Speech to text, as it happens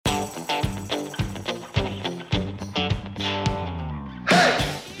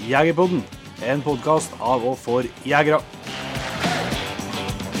Jegerpodden, en podcast av og for jegere.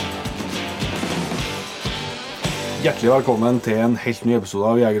 Hjertelig velkommen til en helt ny episode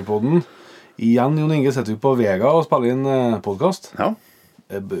av Jegerpodden. Igjen, Jon Inge, setter vi på Vega og spiller inn podcast. Ja.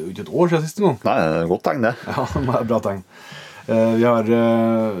 Det er ikke et år siden siste gang. Nei, det er godt tegn det. Ja, det er bra tegn. Vi har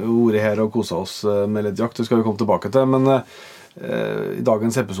vært her og koset oss med litt jakt, det skal vi komme tilbake til. Men i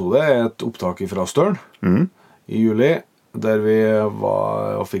dagens episode er et opptak fra Støren i juli, der vi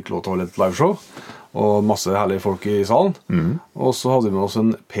var og fikk lov til å holde et liveshow, og masse herlige folk i salen. Og så hadde vi med oss en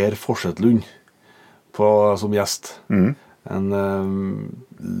Per Forsetlund som gjest. En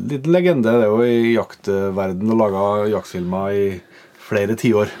liten legende, det er jo i jaktverden, og laget jaktfilmer i flere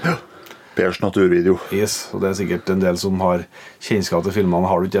tiår. Pers naturvideo. Yes, og det er sikkert en del som har kjennskap til filmene.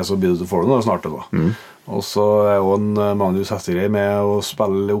 Har du ikke det, så blir du for det nå snart det da. Og så er jo en Magnus Hestegrei med å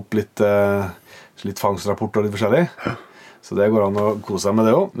spille opp litt fangstrapport og litt forskjellig. Så det går an å kose seg med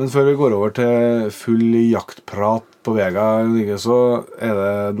det også. Men før vi går over til full jaktprat på Vega, så er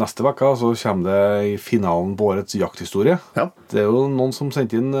det neste vekka, så kommer det i finalen på årets jakthistorie. Ja. Det er jo noen som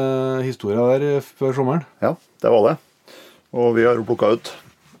sendte inn historier der før sommeren. Ja, det var det. Og vi har jo plukket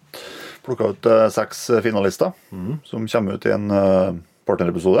ut 6 finalister, som kommer ut i en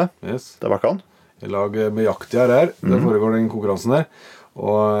partnerepisode til vekkene. I lag med jaktier her, det foregår den konkurransen her.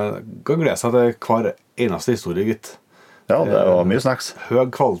 Og kan glede seg til hver eneste historie, gitt. Ja, det var mye snacks. Høy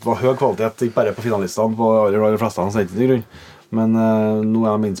kvalitet, ikke bare på finalistene, på de fleste han sendte til grunn. Men nå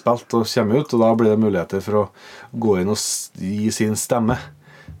er de innspilt og kommer ut, og da blir det muligheter for å gå inn og gi sin stemme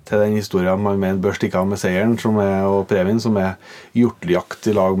til den historien man mener bør stikke av med seieren, og premien, som er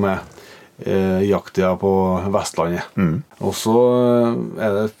hjortejakt i lag med jakttida på Vestlandet. Og så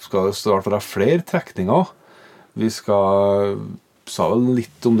skal det snart være flere trekninger. Vi sa vel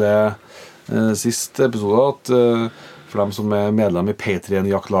litt om det siste episode, at for dem som er medlem i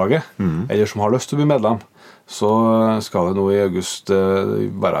Patreon-jaktlaget, eller som har lyst til å bli medlem, så skal det nå i august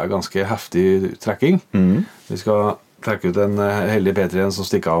være ganske heftig trekking. Vi skal trekke ut en heldig Patreon som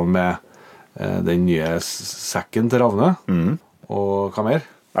stikker av med den nye sekken til Ravne. Og hva mer?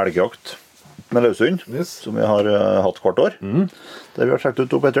 Elgjakt med løshund, som vi har hatt hvert år. Det vi har trekket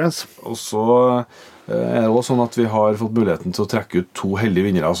ut 2 Patreons. Og så er det også sånn at vi har fått muligheten til å trekke ut 2 heldige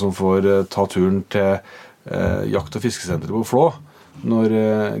vinnere som får ta turen til jakt- og fiskesenteret på Flå, når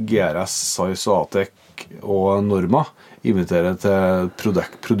GRS, Sais og Atec og Norma inviterer til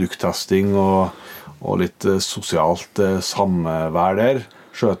produkttesting og litt sosialt samvær der.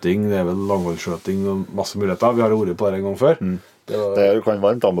 Skjøting, det er vel langholdsskjøting og masse muligheter. Vi har jo vært på det en gang før. Det kan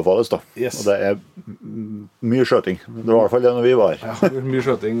varmt anbefales da. Og det er mye skjøting. Det var i hvert fall det når vi var. Ja, mye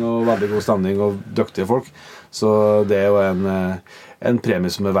skjøting og veldig god stemning og dyktige folk. Så det er jo en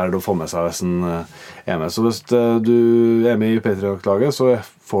premie som er verdt å få med seg hvis en er med. Så hvis du er med i Patreon-laget, så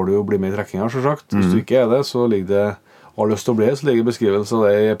får du jo bli med i trekkinga, selvsagt. Hvis du ikke er det, så ligger det, og har lyst til å bli, så ligger beskrivelse av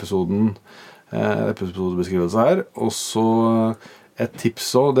det i episodebeskrivelse her. Og så et tips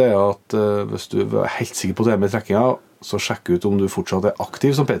også, det er at hvis du er helt sikker på at du er med i trekkinga, så sjekk ut om du fortsatt er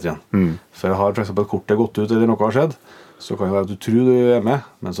aktiv som Patreon. For har for eksempel kortet gått ut eller noe har skjedd, så kan det være at du tror du er med,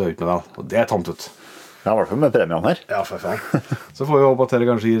 men så er du ikke med deg. Og det er tamt ut. Ja, i hvert fall med premien her. Ja, for faen. Så får vi håpe at det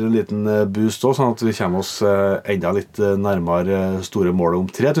kanskje gir en liten boost også, sånn at vi kommer oss enda litt nærmere store målet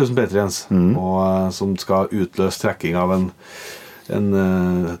om 3000 Patreons, og som skal utløse trekking av en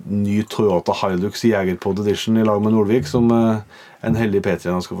ny Toyota Hilux Jegerpod Edition i lag med Nordvik, som en heldig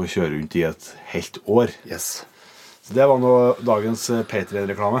Patreon skal få kjøre rundt i et helt år. Så det var nå dagens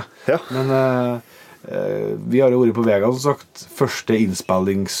Patreon-reklame. Men vi har jo vært på Vega, som sagt. Første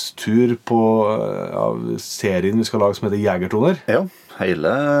innspillingstur av serien vi skal lage, som heter Jegertoner. Ja,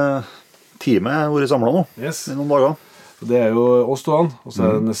 hele teamet har vært samlet nå i noen dager. Det er jo oss to, og så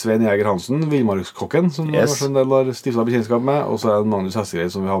er det Svein Jeger Hansen, Villmarkskokken, som kanskje en del har stiftet bekjentskap med, og så er det Magnus Hestegrei,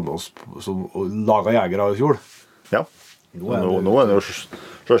 som vi hadde med oss, som laget jeger av i fjor. Ja, nå er det jo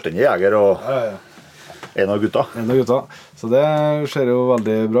selvstendig jeger og en av gutta. Så det ser jo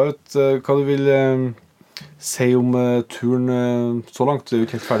veldig bra ut. Hva du vil si om turen så langt? Det er jo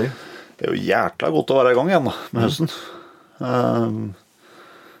ikke helt ferdig. Det er jo jævla godt å være i gang igjen da, med høsten.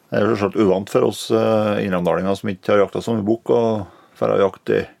 Det er jo selvsagt uvant for oss innramdalinger som ikke har jaktet som i bok, og for å ha jakt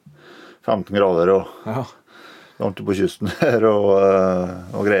i 15 grader og langt på kysten her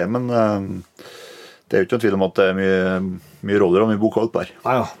og greier, men det er jo ikke en tvil om at det er mye rådere og mye bok alt der.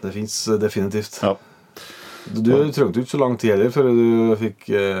 Nei, det finnes definitivt. Du trengte ikke så lang tid heller før du fikk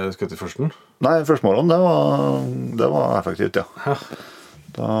skutt i førsten? Nei, førstmålene, det var effektivt, ja.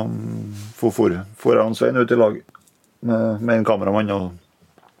 Da for jeg Svein ut i lag med en kameramann, og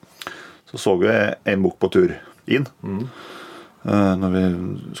så vi en bukk på tur inn. når vi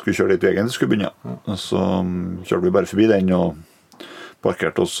skulle kjøre dit vi egentlig skulle begynne. Og så kjørte vi bare forbi den og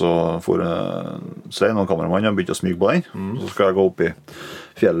parkerte oss, og for Svein og kameramann og begynte å smyge på den. Så skal jeg gå opp i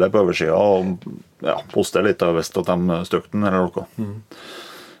fjellet på oversida og poste litt og visste at de støkte den eller noe.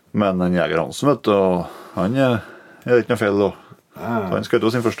 Men den Jeger Hansen, vet du, han gjør ikke noe feil da. Så han skjøt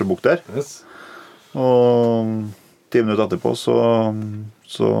jo sin første bukk der. Og 10 minutter etterpå så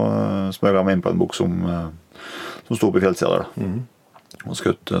smøg jeg meg inn på en bukk som sto på fjellsida der da. Og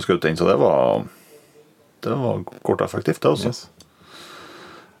skjøt den, så det var kort og effektivt det også.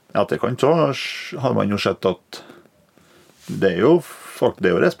 Etterkant så har man jo sett at det er jo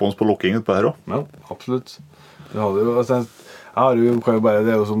respons på lokking ut på her også. Ja, absolutt. Det er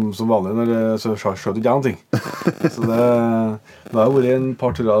jo som vanlig når jeg skjøter ikke noen ting. Så det har vært en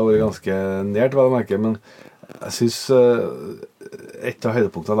par turer, det har vært ganske nært, hva jeg merker, men jeg synes et av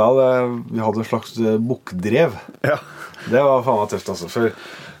høydepunktene da, vi hadde en slags bukkdrev. Ja. Det var faen meg tøft, altså, for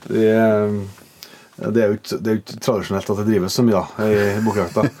det er jo ikke tradisjonelt at det drives så mye da, i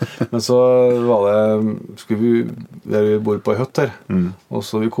bukkjakta. Men så var det, vi bor på en høtt her, og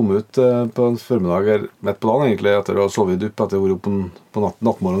så vi kom ut på en formiddag her, midt på dagen egentlig, etter å ha sovet i dupp, etter å ha vært på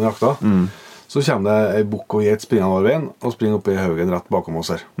nattmorgen i jakta. Så kommer det en bukk og geit springende over veien, og springer opp i haugen rett bakom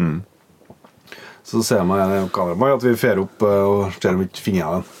oss her. Så ser man igjen i kameraet at vi fer opp og ser om vi ikke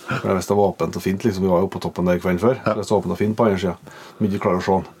finner den. For hvis det var åpent og fint, liksom, vi var jo på toppen der kvelden før, så det var åpent og fint på andre siden, men ikke klarer å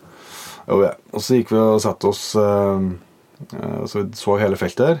se den. Og så gikk vi og sette oss, så vi så hele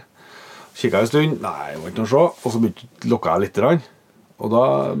feltet her, kikket en stund, nei, det var ikke noe å se, og så lukket jeg litt rann. Og da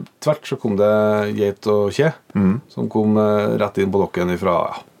tvert så kom det geit og kje, som kom rett inn på dokken fra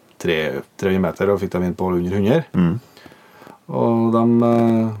 3 meter, og fikk dem inn på under 100. Og de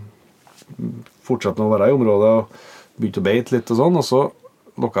fortsatte å være i området og begynte å beite litt og sånn, og så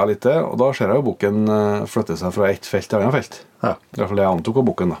lukket jeg litt til, og da ser jeg jo bukken flytte seg fra ett felt til annet felt. I hvert fall det jeg antok av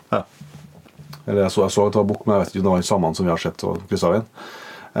bukken da. Eller jeg så at det var bukk, men jeg vet ikke om det var den samme som vi har sett og krysset av igjen.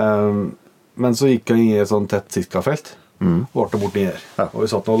 Men så gikk jeg inn i et sånn tett sitkafelt, og ble bort inn der. Og vi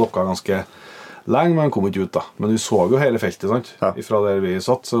satt nå og lukket ganske lenge, men kom ikke ut da. Men vi så jo hele feltet, sant? Fra der vi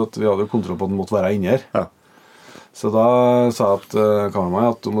satt, så vi hadde jo kontroll på at den måtte være inne her. Så da sa jeg til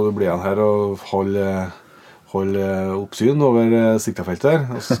kameraet at må du bli igjen her og holde oppsyn over siktafeltet her,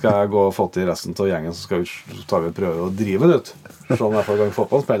 og så skal jeg gå og få til resten av gjengen, så tar vi prøve å drive det ut. Se om jeg får gang få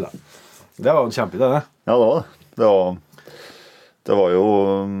på en spill da. Det var en kjempeidé, det. Ja, det var det. Det var jo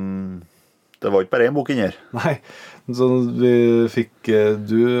det var ikke bare en bukk inn her. Nei, så vi fikk at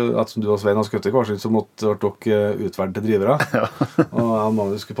du og Svein har skjøtt i hver sin, så måtte dere utvalgt til drivere. Og jeg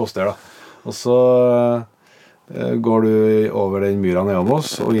må huske poste her da. Og så går du over den myra nedom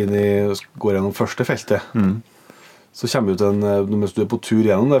oss og går gjennom første feltet. Så kommer du ut mens du på tur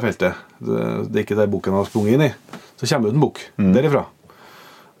gjennom det feltet, det er ikke der bukken har sprunget inn i, så kommer du ut en bukk derifra.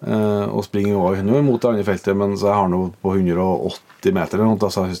 Og springer over mot det andre feltet, men så jeg har noe på 180 meter eller noe,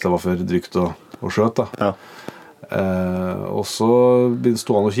 så jeg synes det var for drygt å skjøte da. Og så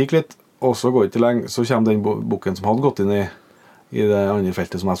stod han og kikke litt, og så går det ikke lenge, så kommer den bukken som hadde gått inn i det andre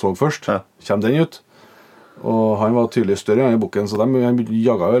feltet som jeg så først, kommer den ut. Og han var tydelig større enn i bukken, så de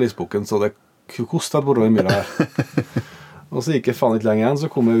jaget jo listbukken, så det kostet bortover i myra her. Og så gikk jeg faen ikke lenge igjen,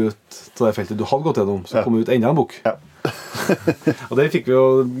 så kom jeg ut til det feltet du hadde gått gjennom, så kom jeg ut enda en bukk. Og der fikk vi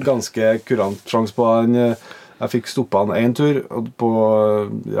jo ganske kurant sjans på han. Jeg fikk stoppet han en tur på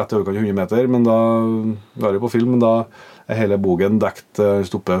rett i overkant 100 meter, men da var det på film, men da hele bogen dekt,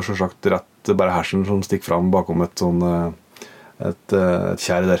 stoppet selvsagt rett bare hersen som stikker frem bakom et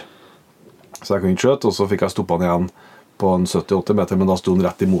kjær der. Så jeg kunne ikke skjøte, og så fikk jeg stoppet han igjen på en 70-80 meter, men da stod han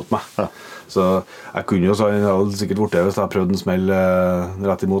rett imot meg. Så jeg kunne jo, så jeg hadde sikkert vært det hvis jeg prøvde en smell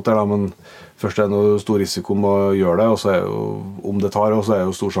rett imot der da, men først er det noe stor risiko med å gjøre det, og så er jo, om det tar, og så er det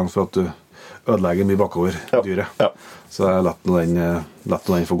jo stor sjanse for at du ødelegger mye bakover dyret. Så jeg lett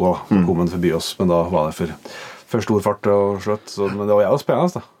den få gå, så kom den forbi oss, men da var det for stor fart og sløtt, men det var jo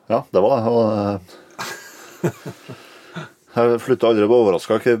spennende da. Ja, det var det, jeg flyttet aldri på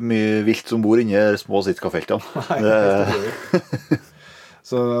overrasket hvor mye vilt som bor inne i små sittkafeltene. Nei,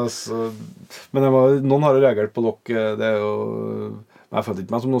 men noen har jo reagert på lokk, det er jo... Jeg følte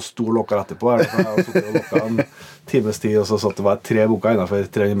ikke meg som noen stor lokker etterpå. Jeg har suttet og lokket en times tid, og så satt det bare 3 bukker innenfor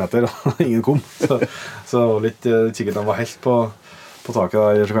 300 meter, og ingen kom. Så det var litt sikkert de var helt på taket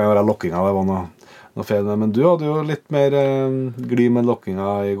der, eller så kan det være lokkinga, det var noe feil. Men du hadde jo litt mer gly med lokkinga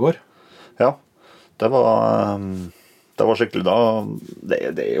i går. Ja, det var skikkelig da. Det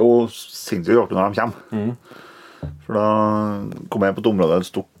er jo sinnssykt artig når de kommer. For da kom jeg på et område, et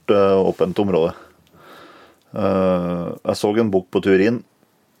stort, åpent område. Jeg så en bukk på tur inn,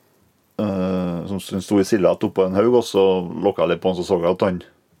 som stod i sillet oppå en haug, og så lokket jeg litt på han, så så jeg at han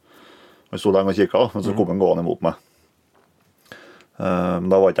stod lenge og kikket, men så kom han gående imot meg.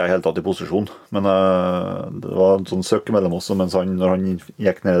 Da var ikke jeg helt tatt i posisjon, men det var en sånn søk mellom oss, mens når han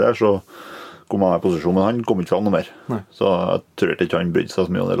gikk ned der, så kom han i posisjon, men han kom ikke fram noe mer. Nei. Så jeg tror ikke han brydde seg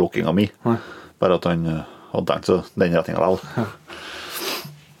så mye om det lukkinga mi, bare at han hadde tenkt seg den retningen vel. Ja.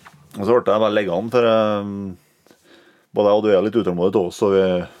 Og så ble jeg bare leggende, for både jeg og du er litt utålmodige til oss, og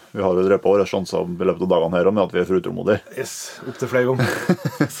vi har jo drevet på våre sjanser i løpet av dagene her med at vi er for utålmodige. Yes, opp til flere ganger.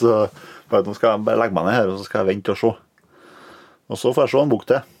 Så nå skal jeg bare legge meg ned her, og så skal jeg vente og se. Og så får jeg se en bukk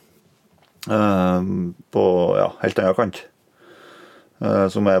til, på helt annen kant,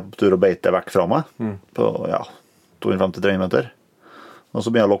 som er på tur å beite vekk fra meg, på 250-300 meter. Og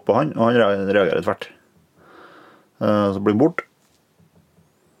så begynner jeg å lokke på han, og han reagerer tvert. Så blir han bort,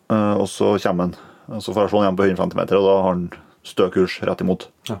 og så kommer han. Og så får jeg se han igjen på 150 meter, og da har han stø kurs rett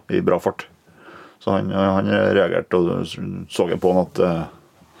imot, i bra fart. Så han reagerte, og så jeg på han at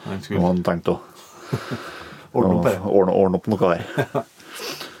han tenkte å ordne opp noe der.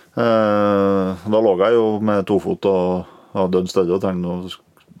 Da lå jeg jo med 2 fot og død stødig og tenkte nå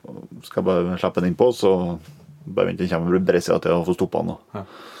skal jeg bare slippe den innpå, så bare vente den kommer og blir bresset til å få stoppet han.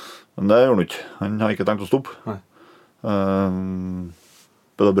 Men det gjorde han ikke. Han har ikke tenkt å stoppe.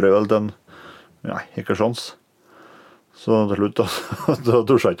 Bød og brød vel til en ikke sjans. Så til slutt da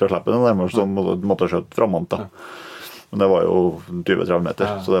torde jeg ikke å slippe den nærmere, så måtte jeg skjøte fremmant da. Men det var jo 20-30 meter,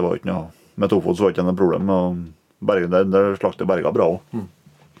 så det var ikke noe. Med 2 fot så var det ikke noe problem, og det slakte berget bra også.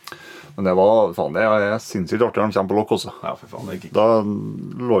 Men det var, faen, det er sinnssykt artig når han kommer på lokk også. Ja, for faen, det gikk ikke. Da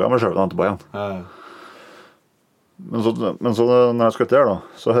lå jeg med selv etterpå igjen. Men så når jeg skjøtte her da,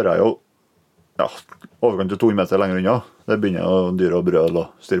 så hører jeg jo, overkant til 200 meter lenger unna, det begynner å dyre og brød og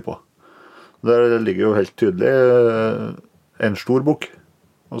styre på. Der ligger jo helt tydelig en stor bukk,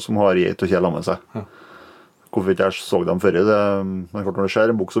 som har geit og kjela med seg. Hvorfor ikke jeg så dem før i det, men når det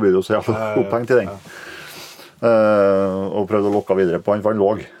skjer en bukk så blir det jo så jævlig opphengt i den. Og prøvde å lokke videre på han, for han lå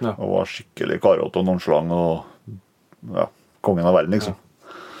og var skikkelig karot og nonsjalant og kongen av verden liksom.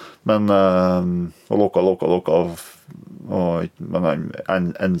 Men og lokka men han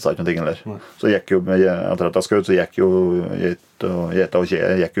ensa ikke noe ting heller. Så gikk jo, etter at jeg skjøt, så gikk jo gjeta og kje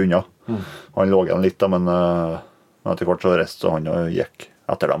gikk unna. Han lå igjen litt da, men etter hvert så reiste han og gikk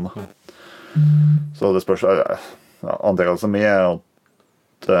etter dem da. Så det spørs, antakelsen min er at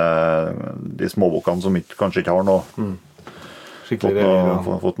de småbukkene som kanskje ikke har noe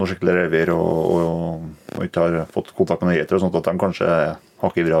fått noe skikkelig revir og ikke har fått kontakt med geiter, sånn at de kanskje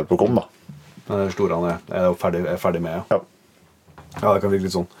har ikke vært på å komme da. Men det store han er jo ferdig med, ja. Ja, det kan virke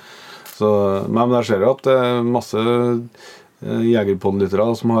litt sånn. Men jeg ser jo at masse jegerpodlyttere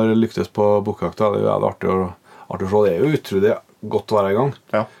som har lyktes på bukkjakta. Det er jo artig å se. Det er jo utrolig godt å være i gang.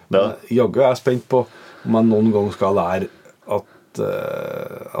 Ja, det er det. Jaggu er jeg spent på om jeg noen gang skal lære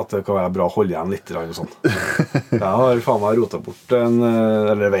at det kan være bra å holde igjen litt og sånn. Jeg har faen meg rotet bort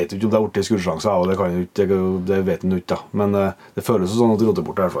eller jeg vet ikke om det er borte i skuddesjanser, og det vet jeg ikke da. Men det føles sånn at du roter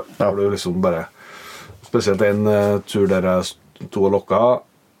bort i hvert fall. Da har du liksom bare, spesielt en tur der jeg sto og lokket,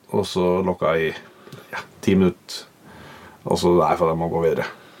 og så lokket i 10 minutter, og så for jeg må gå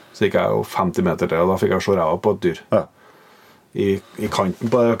videre. Så gikk jeg jo 50 meter til, og da fikk jeg se ræva på et dyr. I kanten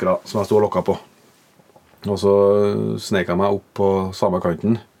på det økra som jeg stod og lokket på. Og så snek jeg meg opp på samme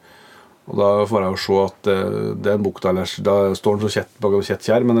kanten, og da får jeg jo se at det er en bukk der, da står den så kjett bak og kjett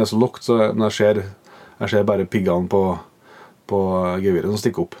kjær, men det er så lukt, så jeg ser bare piggene på geviret som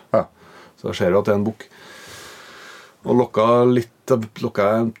stikker opp. Så jeg ser jo at det er en bukk. Og lokket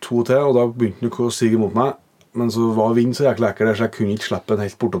jeg 2 til, og da begynte den å sige mot meg, men så var vind så jæklig lekker der, så jeg kunne ikke slippe den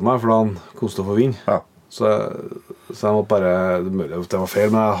helt bortom meg, for da han kostet å få vind. Så jeg måtte bare, det var feil,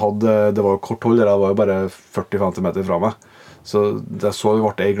 men det var kort hold der, det var jo bare 40-50 meter fra meg. Så det så jo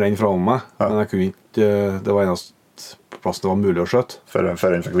ble en glenn fra meg, men jeg kunne ikke, det var eneste plassen det var mulig å skjøte. Før han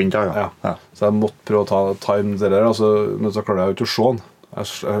fikk vind, Så jeg måtte prøve å time det der, altså, men så klarte jeg jo ikke å se den. Jeg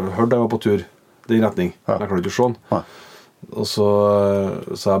hørte jeg var på tur i den retning, men jeg klarte ikke å se den. Og så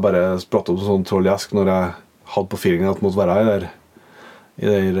jeg bare spratt opp sånn troll i esk når jeg hadde på feelingen at det måtte være i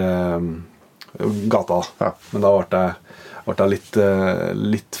der gata. Men da ble jeg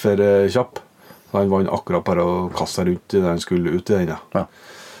litt for kjapp. Så han var akkurat bare å kaste seg rundt i det han skulle ut i den.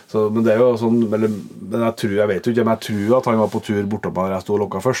 Så, men det er jo sånn, men jeg vet jo ikke, men jeg tror at han var på tur bortom der jeg stod og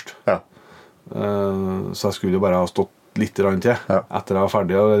lokket først. Så jeg skulle jo bare ha stått litt til etter jeg var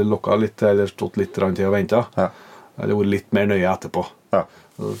ferdig og lokket litt til, eller stått litt til og ventet. Eller vært litt mer nøye etterpå.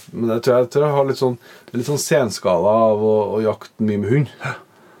 Men jeg tror jeg har litt sånn senskala av å jakte mye med hund.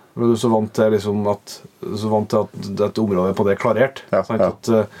 Men du er så vant til liksom at dette området på det er klarert. Sant? At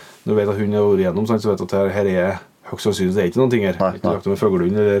du vet at hunden har vært igjennom, sant? Så vet du at her er høyst sannsynlig, det er ikke noen ting her. Ikke lagt med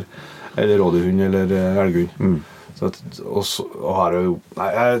fuglehund eller rådyrhund eller elghund. Så og her er jo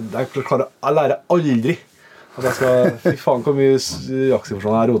jeg lærer aldri at jeg skal, fy faen hvor mye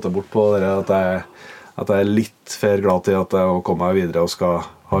jaktsituasjoner jeg roter bort på det, at jeg er litt for glad til at jeg kommer meg videre og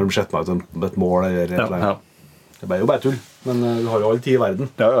har de sett meg ut et mål eller et eller annet. Det er jo bare tull, men du har jo all tid i verden.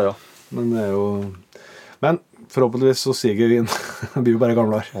 Ja. Men det er jo... Men forhåpentligvis så siger vi inn. Det blir jo bare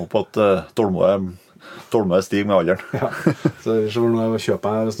gamlere. Håper at tålmodighet stiger med alderen. Ja, så når jeg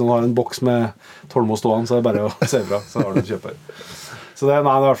kjøper meg, hvis noen har en boks med tålmod stående, så er det bare å se fra, så har du en kjøper. Så det har i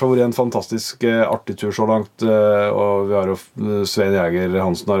hvert fall vært en fantastisk artig tur så langt, og vi har jo Svein Jæger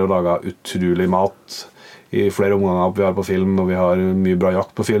Hansen har jo laget utrolig mat i flere omganger vi har på film, og vi har mye bra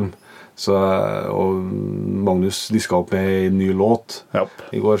jakt på film. Så, og Magnus diska opp med en ny låt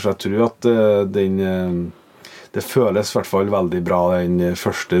i går, så jeg tror at det føles i hvert fall veldig bra den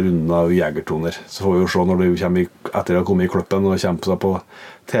første runden av Jegertoner. Så får vi jo se når det kommer etter å ha kommet i kløppen og kjempe seg på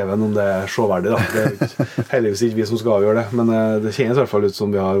TV-en om det er såverdig da. Det er heldigvis ikke vi som skal avgjøre det, men det kjennes i hvert fall ut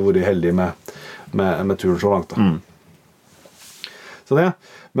som vi har vært heldige med turen så langt da. Så det,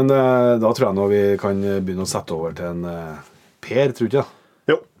 men da tror jeg nå vi kan begynne å sette over til en Per, tror du ikke?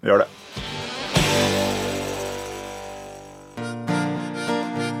 Jo, gjør det.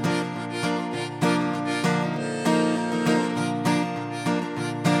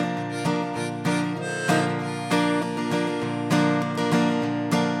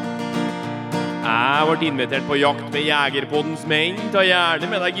 Jeg ble invitert på jakt med Jegerpoddens menn. Ta gjerne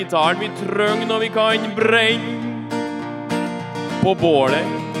med deg gitaren vi trenger når vi kan brenne. På bålet,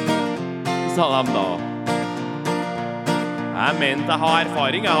 sa de da. Jeg mente jeg har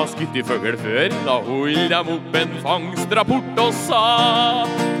erfaring, jeg har skutt i føgl før. Da holdt de opp en fangstrapport og sa: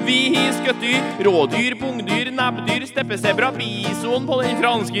 vi skutt i rådyr, pungdyr, nebbdyr, steppesebra, bison på den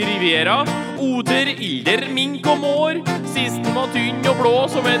franske riviera. Oter, ilder, mink og mår. Sisten var tynn og blå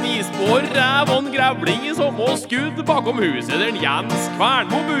som en isbår. Ræv og en grevling i sommer skudd bakom huset der Jens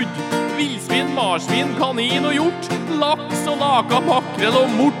Kvernmo budd. Vilsvin, marsvin, kanin og hjort. Laks og laka, makrel og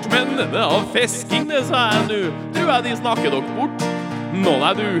mort. Men det var fisking, det sa jeg nu. Tror jeg de snakker dere bort. Nå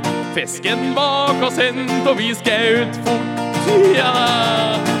nei du, fisken bak og sendt, og vi skaut fort. Ja,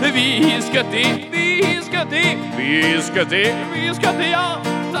 vi skjøtti, ja.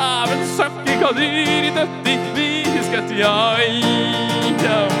 Dæven søkke, hva dyr i døtti. Vi skjøtti, ja.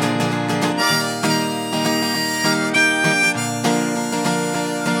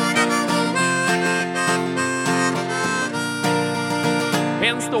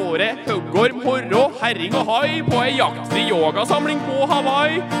 En ståre, huggorm, horrå, herring og hai på ei jaktfri yogasamling på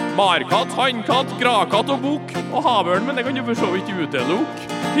Hawaii. Markatt, hannkatt, grakatt og bukk og havørn, men det kan du for så vidt utelukk.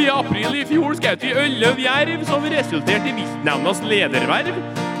 I april i fjor skjøt vi 11 jerv som resulterte i viltnemndas lederverv.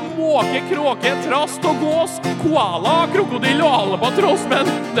 Måke, kråke, trast og gås, koala, krokodill og albatross, men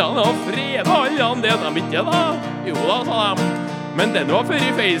den har fredet alle det de ikke da. Jo da, sa de. Men den var før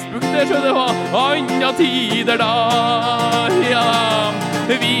i Facebook, det skjønner var andre tider da. Ja da,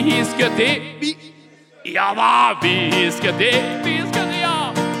 vi skjøtti, ja da, vi skjøtti, ja.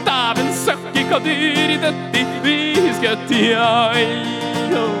 Dæven søkke, hva dyr i døtti, vi skjøtti, ja.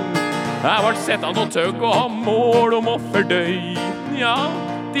 Jeg ble sett av noe tøgg og har mål om å fordøy. Ja,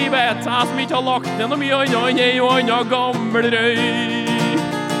 de vet jeg som ikke har lagt ned noe mye annet enn en og annen gammel røy.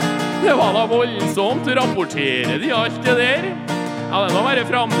 Det var da voldsomt, rapporterer de alt det der. Ja, det må være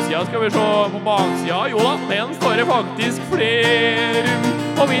framsida, skal vi se på baksida. Jo da, den står det faktisk flere.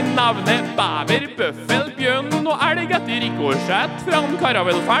 Og vi nevner bæver, bøffel, bjørn og elg etter rikosjett fra en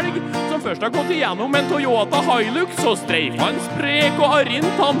karavelfelg som først har gått igjennom en Toyota Hilux og streifan, sprek og arrin,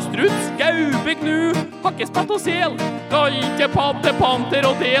 tamstruts, gaupe, gnu, hakkespett og sel, galte, padde, panter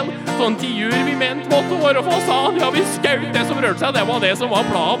og del. Sånn tiur vi ment måtte være fasan. Ja, vi skaut det som rørte seg, det var det som var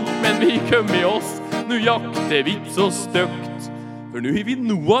planen. Men vi kom i oss, nå jakter vi ikke så støkt. For nå har vi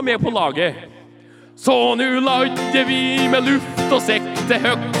noe med på laget. Så nå lader vi med luft og sekte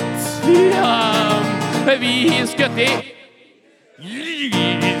høgt. Ja, vi skjøtti,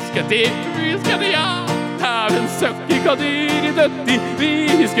 ja. Dæven søkke, hva dyr i døtti, vi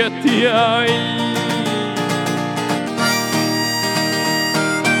skjøtti, ja.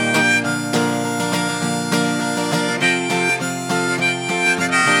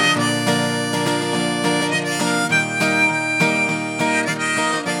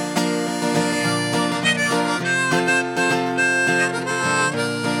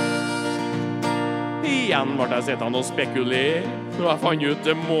 igjen ble jeg sittende og spekulere, så jeg fant ut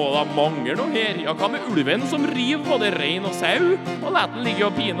det må da mangle noe her. Ja, hva med ulven som river både rein og sau, og let den ligge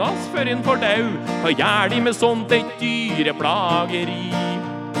og pinas før den får dau? Hva gjør de med sånt et dyreplageri?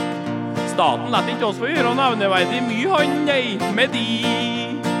 Staten lett ikke oss få gjøre nevneverdig mye han med de.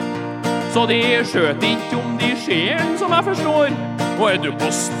 Så de skjøt ikke om de skjeren, som jeg forstår. Og du på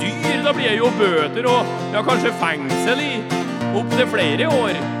styr, da blir jo bøter og ja, kanskje fengsel i opp til flere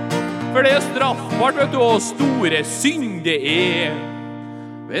år. For det straffbart, vet du, og store synd det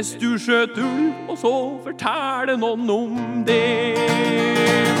hvis du skjøt ulv, og så forteller noen om det.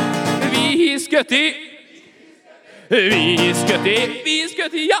 Vi skøtti,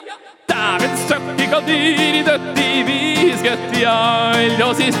 ja. Dæven søkk hva dyr i døtti. Vi skøtti, ja.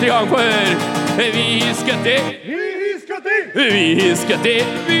 Og siste gang for vi skøtti,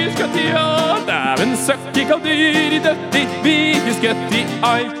 ja. Dæven søkk hva dyr i døtti. Vi skøtti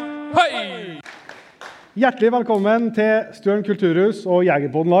alt. Hei! Hjertelig velkommen til Støren Kulturhus og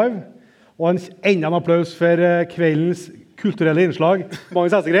Jegerpodden Live. Og enda en applaus for kveldens kulturelle innslag.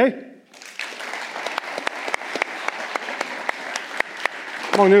 Magnus Hessegrei.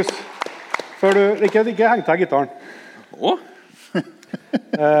 Magnus, før du ikke hengte deg gitaren.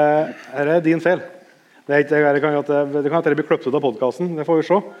 Her din feil. Det kan at det blir kløpt ut av podcasten, det får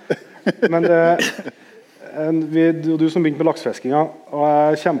vi se. Men du som begynte med laksefiskinga, og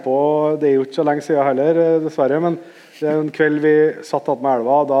jeg kommer på, det jo ikke så lenge siden heller, dessverre, men det en kveld vi satt med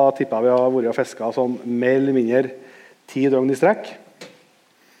elva, da tippet jeg vi har vært og fisket sånn mer eller mindre 10 døgn i strekk,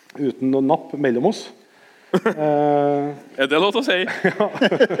 uten noen napp mellom oss. Det lov til å si? Ja,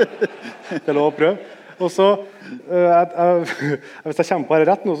 det lov å prøve. Og så, hvis jeg kommer på det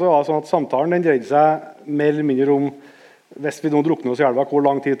rett nå, så var det sånn at samtalen den dreide seg mer eller mindre om, hvis vi nå drukner oss i elva, hvor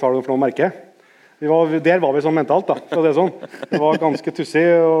lang tid tar det for noen merke? Der var vi sånn mentalt da, så det sånn. Det var ganske tussig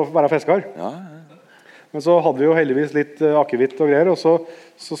å være fisker. Ja. Men så hadde vi jo heldigvis litt akevitt og greier, og så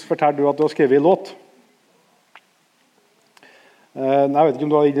fortalte du at du har skrevet en låt. Jeg vet ikke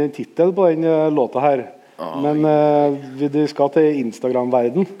om du har gitt en titel på den låta her, men vi skal til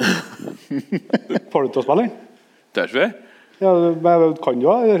Instagram-verden. Får du til å spille den? Derfor? Ja, kan du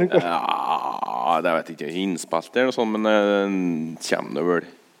da? Ja, det vet jeg ikke. Innspilt eller noe sånt, men kommer det vel.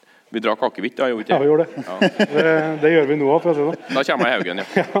 Vi drakk akevitt, da, gjorde vi ikke? Ja, vi gjorde det. Ja. Det gjør vi nå, for å si det. Da kommer jeg i haugen, ja.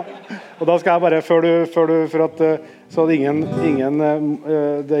 Ja. Og da skal jeg bare, for at så hadde ingen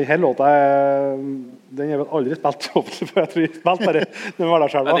denne låta den vel aldri spilt offentlig, for jeg tror jeg spilt bare den var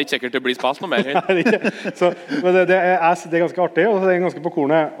der selv. Det ikke sikkert det blir spilt noe mer. Så, men det er ganske artig, og det er ganske på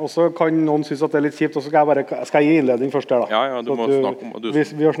kornet. Og så kan noen synes at det er litt kjipt, og så skal jeg gi innledning først der da. Ja, du må snakke om det.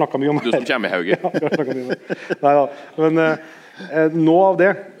 Vi har snakket mye om det. Du som kommer i haugen. Ja, vi har snakket mye om det. Neida, men noe av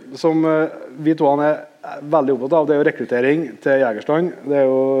det som vi to er veldig opptatt av, det er jo rekruttering til Jegerstand. Det er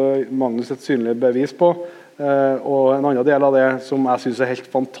jo Magnus et synlig bevis på. Og en annen del av det som jeg synes er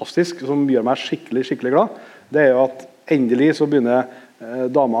helt fantastisk, som gjør meg skikkelig glad, det er jo at endelig så begynner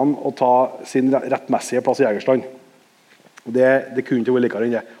damene å ta sin rettmessige plass i Jegerstand. Det kunne ikke vært likere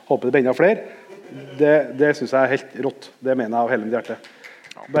enn det. Håper det blir enda flere. Det synes jeg er helt rått. Det mener jeg av hele mitt hjerte.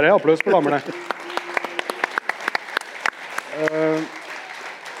 Bare applaus for damene.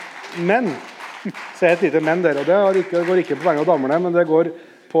 Men, så er et lite men der, og det går ikke på vegne av damene, men det går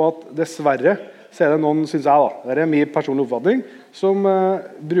på at dessverre så er det noen, synes jeg da, det er min personlige oppfatning, som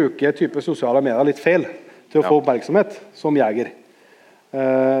bruker type sosiale medier litt feil til å få oppmerksomhet som jeger.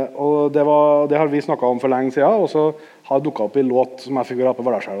 Og det har vi snakket om for lenge siden, og så har det dukket opp i låt som jeg fikk høre på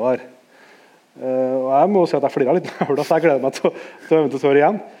Hverdagsskjelva der. Og jeg må si at jeg flirer litt med det, så jeg gleder meg til å høre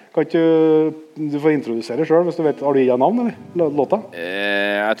igjen. Kan ikke du få introdusere selv, hvis du vet, har du gitt navn, eller låta?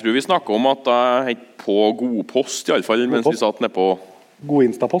 Jeg tror vi snakker om at jeg heter på god post, i alle fall, mens vi satt ned på God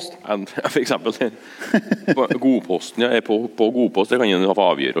Instapost. For eksempel. Godposten, ja, på godpost, det kan jeg få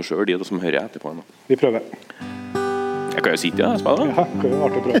avgjøre selv, de som hører etterpå. Vi prøver. Jeg kan jo sitte, ja, spille da. Ja, det kan jo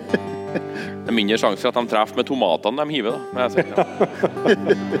artig å prøve. Det er mindre sjanse for at de treffer med tomatene de hiver, da.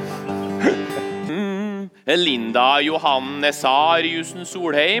 Linda Johanne Sariusen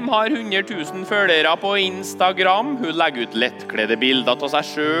Solheim har 100 000 følgere på Instagram. Hun legger ut lettkledde bilder av seg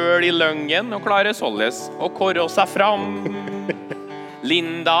selv i løngen og klarer således å korre seg fram.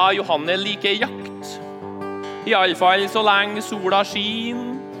 Linda Johanne liker jakt, i alle fall så lenge sola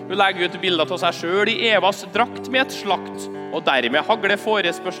skin. Hun legger ut bilder av seg selv i Evas drakt med et slakt, og dermed hagler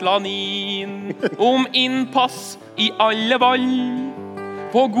forespørslene inn om innpass i alle vall.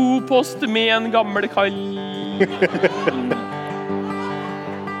 På god post med en gammel kall.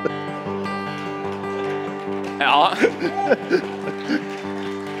 Ja.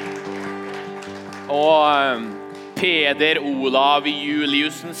 Og Peder Olav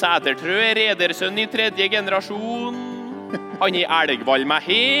Juliussen Sætertrø redersønn I 3. generasjon. Han elgvall med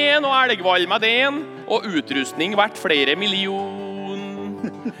hen og elgvall med den, og utrustning verdt flere million.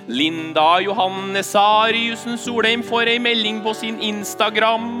 Linda Johanne Sariussen Solheim får en melding på sin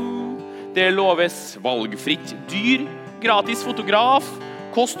Instagram. Det loves valgfritt dyr, gratis fotograf,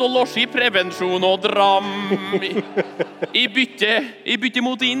 kost og losji, prevensjon og dram. I bytte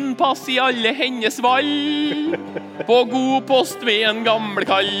mot innpass I alle hennes valg, på god post ved en gammel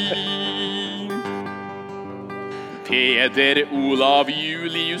kall. Peder Olav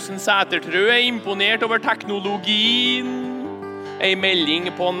Juliussen Sætertrø imponert over teknologien. En melding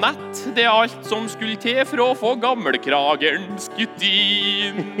på nett, det alt som skulle til for å få gammelkrageren skutt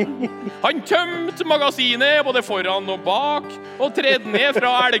inn. Han tømte magasinet både foran og bak, og tredde ned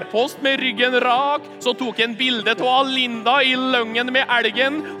fra elgpost med ryggen rak. Så tok en bilde av Linda I løngen med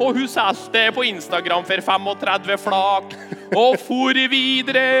elgen, og hun selte på Instagram for 35 flak. Og for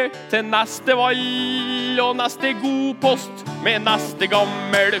videre til neste vall, og neste god post med neste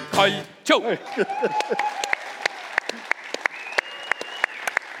gammel kall. Tjo!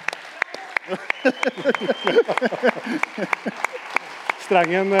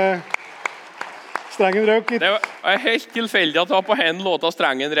 Strengen røk litt. Det var helt tilfeldig at det var på hen låta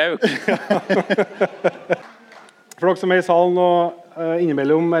Strengen røk. For dere som I salen og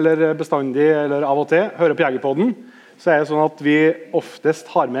innimellom eller bestandig eller av og til hører på Jegerpodden, så det sånn at vi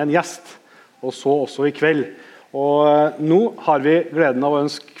oftest har med en gjest, og så også I kveld. Og nå har vi gleden av å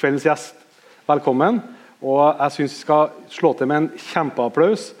ønske kveldens gjest velkommen, og jeg synes vi skal slå til med en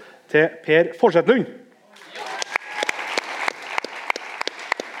kjempeapplaus til Per Forsetlund.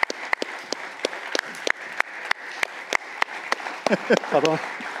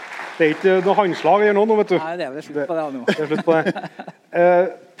 Det ikke noe handslag eller noe, vet du. Nei, det vel slutt på det nå. Det slutt på det.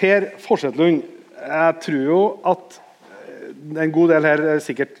 Per Forsetlund, jeg tror jo at en god del her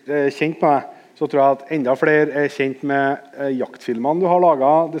sikkert kjent med deg, så tror jeg at enda flere kjent med jaktfilmene du har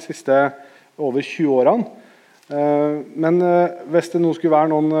laget de siste over 20 årene. Men hvis det nå skulle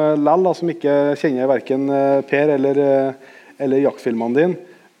være noen lell som ikke kjenner hverken Per eller jaktfilmene dine,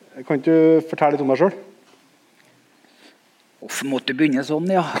 kan du fortelle litt om deg selv? Hvorfor måtte du begynne sånn,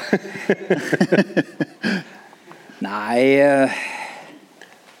 ja? Nei,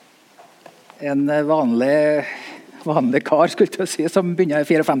 en vanlig kar, skulle jeg si, som begynner I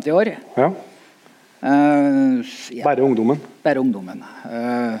 54 år. Ja. Ja. Bare ungdommen? Bare ungdommen.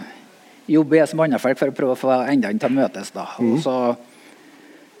 Jobber som andrefolk for å prøve å få enda til å møtes da. Og så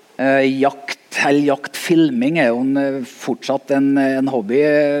jaktfilming jo fortsatt en hobby,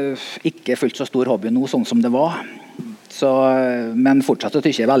 ikke fullt så stor hobby nå, sånn som det var. Så, men fortsatt så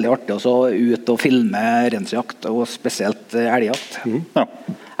synes jeg veldig artig å ut og filme rensjakt, og spesielt elgjakt. Ja.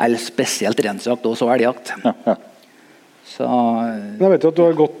 Eller spesielt rensjakt, og så elgjakt. Ja. Så jeg vet jo at du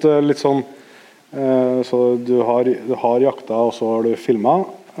har gått litt sånn, så du har jakta, og så har du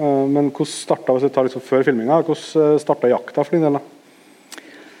filmet. Men hvordan startet, hvis du tar liksom før filmingen, hvordan startet jakta for din del da?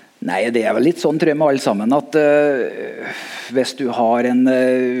 Nei, det vel litt sånn, tror jeg med alle sammen, at hvis du har en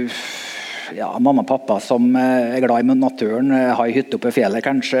mamma og pappa som glad I naturen, har en hytte oppe I fjellet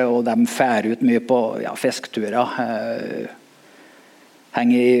kanskje, og de fer ut mye på fisketurer,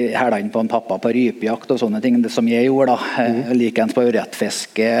 henger I hælene på en pappa på rypejakt og sånne ting, det som jeg gjorde da, likens på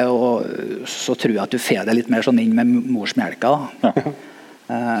rettfiske, og så tror jeg at du fer det litt mer sånn inn med morsmelka da. Ja.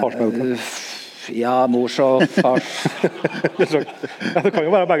 Farsmelka? Ja, mors og fars. Ja, det kan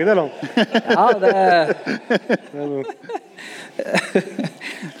jo være begge delene.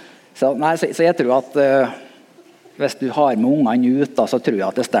 Ja, så jeg tror at hvis du har med ungene ut da, så tror jeg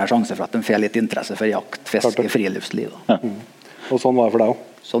at det er større sjanse for at de får litt interesse for jakt, fiske, friluftsliv da. Og sånn var det for deg også?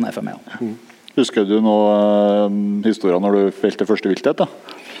 Sånn det for meg også. Husker du noen historier når du felte første vilthet da?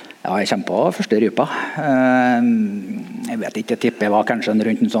 Ja, jeg kommer på første rypa. Jeg vet ikke, jeg tipper jeg var kanskje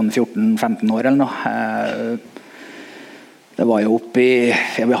rundt en sånn 14-15 år eller noe. Det var jo oppe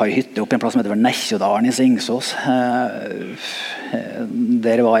vi har jo hytte oppe I en plass som heter Nesjødalen I Singsås.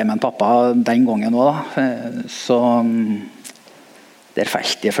 Der var jeg med en pappa den gangen også da. Så der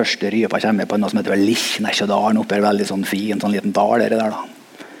felte jeg første rypa, kommer jeg på noe som heter Nesjødalen, oppe veldig sånn fin, sånn liten dal der da.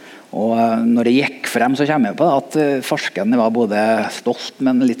 Og når jeg gikk frem så kommer jeg på at farsken var både stolt,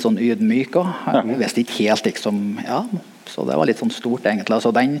 men litt sånn ydmyk også. Jeg visste ikke helt liksom, ja, så det var litt sånn stort egentlig.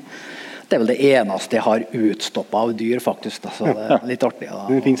 Så det vel det eneste jeg har utstoppet av dyr faktisk, da. Så det litt artig.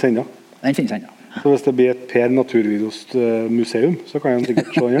 Da. Den finnes ennå? Den finnes ennå. Så hvis det blir et Per Naturvidost museum, så kan jeg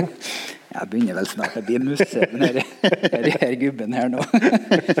sikkert se den gjøre. Jeg begynner vel snart å bli museum her gubben her nå.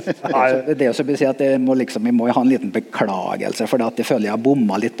 Det er jo så å si at jeg må ha en liten beklagelse, for at jeg føler jeg har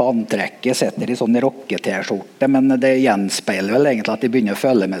bommet litt på antrekket. Jeg setter i sånn rocke-t-skjorte, men det gjenspeiler vel egentlig at jeg begynner å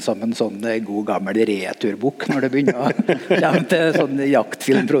føle meg som en sånn god gammel returbukk når det begynner å komme til sånn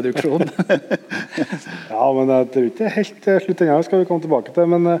jaktfilmproduksjon. Ja, men jeg tror ikke helt til slutt ennå, skal vi komme tilbake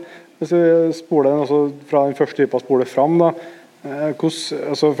til, men hvis vi spoler den også fra den første typen spoler fram da,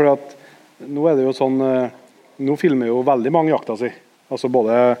 for at nå er det jo sånn, nå filmer jo veldig mange jakta si, altså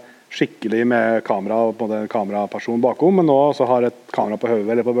både skikkelig med kamera og på en kameraperson bakom, men nå også har et kamera på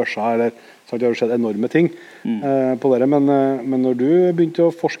høvet eller på børsa, eller så har det skjedd enorme ting på dere, men når du begynte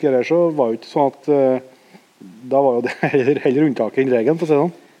å forske her, så var jo ikke sånn at da var jo det heller unntaket enn regelen, på å si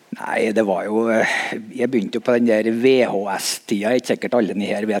sånn. Nei, det var jo jeg begynte jo på den der VHS-tida. Ikke sikkert alle ni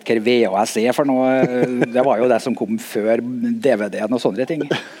her vet hva VHS er for noe. Det var jo det som kom før DVD-en og sånne ting.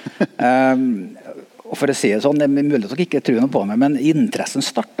 Og for å si det sånn, det er mulig at dere ikke tror noe på meg, men interessen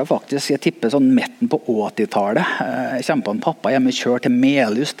startet faktisk, jeg tipper sånn midten på 80-tallet. Jeg kommer på en pappa hjemme kjør til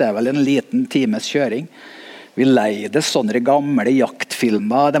Melhus, det er vel en liten times kjøring. Vi leide sånne gamle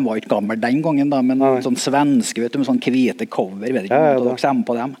jaktfilmer. De var ikke gamle den gangen da, men sånn svenske, vet du, med sånn hvite cover, vet ikke om dere kommer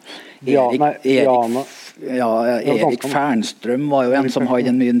på dem. Erik Fernstrøm var jo en som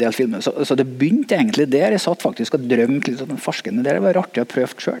hadde en del filmer, så det begynte egentlig der. Jeg satt faktisk og drømte litt om forskerne der. Det var artig å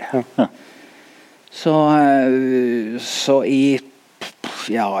prøve selv. Så i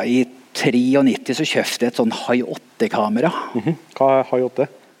 93 så kjøpte jeg et sånn High 8-kamera. Hva er High 8?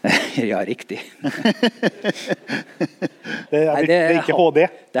 Ja, riktig. Det er ikke HD.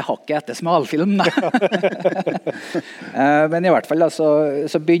 Det har ikke etter smalfilm, da. Men i hvert fall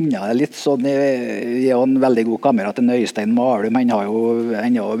så begynner det litt sånn. Jeg har en veldig god kamera til Øystein Malum. Han har jo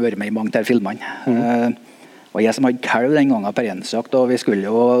vært med i mange av filmene. Og jeg som hadde kalv den gangen på rensjakt, og da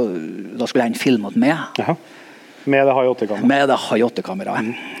skulle han filme mot meg. Jaha. Med det High 8-kameraet? Med det High 8-kameraet.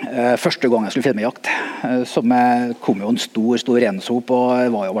 Første gang jeg skulle filme jakt, så kom jo en stor renshop, og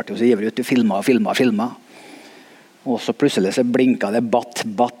jeg ble jo så ivrig ut, filma. Og så plutselig så blinket det batt,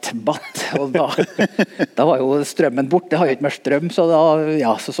 og da var jo strømmen borte, det har jo ikke mer strøm, så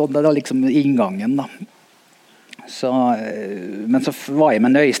det var liksom inngangen da. Men så var jeg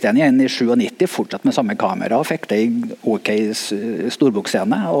med Øystein igjen i 97, fortsatt med samme kamera, og fikk det i OK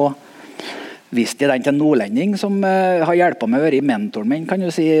storbokscene, og viste jeg den til en nordlending som har hjulpet meg å være i mentoren min, kan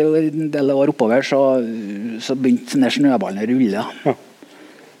du si, en del år oppover, så begynte denne snøballen å rulle. Ja.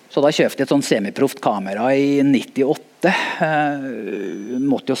 Så da kjøpte jeg et sånn semiproft kamera i 98.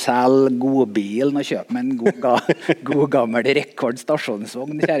 Måtte jo selge godbilen og kjøpe meg en god gammel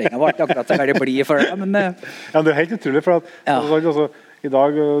rekordstasjonsvogn. Kjæringen var ikke akkurat så veldig blid for det, men ja, det er helt utrolig, for at altså, i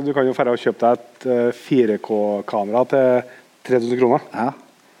dag, du kan jo færre kjøpe deg et 4K-kamera til 3000 kroner. Ja.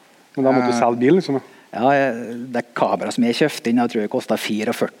 Men da måtte du selge bil, liksom. Ja, det kamera som jeg kjøpte inn, jeg tror det kostet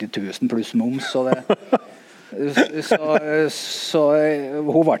 44 000 pluss moms, så hun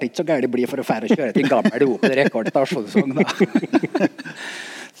var ikke så gærlig blid for å fære å kjøre til en gammel Opel rekordstasjonsvogn da.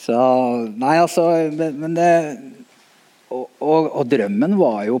 Så, nei altså, men det, og drømmen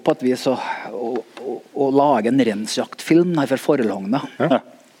var jo på et vis å lage en rensjaktfilm her for Forelhogna. Ja,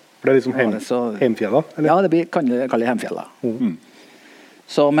 for det er liksom Heimfjella, eller? Ja, det kan jeg kalle Heimfjella.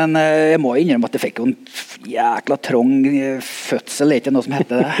 Så, men jeg må innrømme at jeg fikk jo en jækla trong fødsel, ikke noe som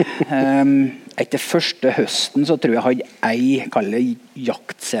heter det. Etter første høsten så tror jeg hadde kalle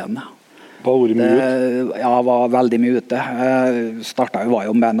jaktscene. Var ordet mye ut? Ja, var veldig mye ute. Jeg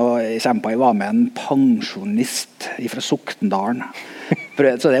var med en pensjonist fra Sokndalen.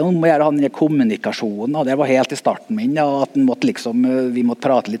 Så det må gjøre han i kommunikasjonen, og det var helt i starten min, at vi måtte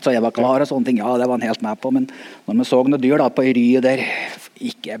prate litt så jeg var klar og sånne ting. Ja, det var han helt med på, men når vi så noen dyr da, på en ry der,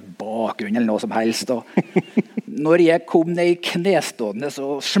 ikke bakgrunn eller noe som helst, og når jeg kom ned i knestående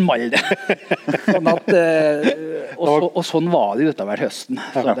så small det. Sånn at, og sånn var det utover høsten.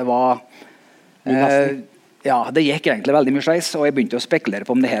 Så det var ja, det gikk egentlig veldig mye skeis, og jeg begynte å spekulere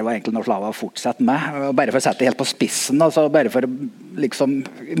på om det her var egentlig noe slag å fortsette med. Bare for å sette det helt på spissen, altså bare for liksom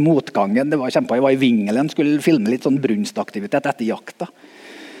motgangen. Det var kjempet, jeg var i Vingelen, skulle filme litt sånn brunstaktivitet etter jakta.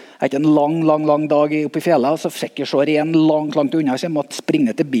 Etter en lang dag oppe i fjellet, så fikk jeg se ren langt unna, så jeg måtte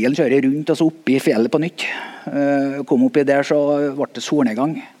springe til bilen, kjøre rundt og så opp i fjellet på nytt. Kom oppi der, så ble det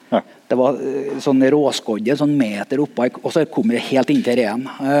solnedgang. Ja. Det var sånn råskodde, sånn meter oppe, og så kom jeg helt inn til reen.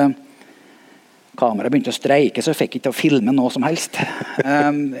 Kameraet begynte å streike, så jeg fikk ikke til å filme noe som helst.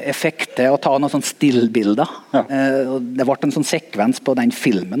 Jeg fikk til å ta noen sånne stillbilder. Ja. Det ble en sånn sekvens på den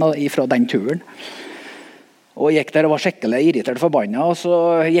filmen fra den turen. Og jeg gikk der og var skikkelig irritert og forbannet, og så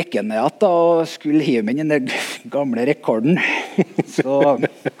gikk jeg ned igjen og skulle hive meg inn den gamle rekorden. Så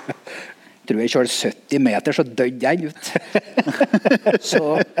tror jeg kjørte 70 meter, så døde jeg ut.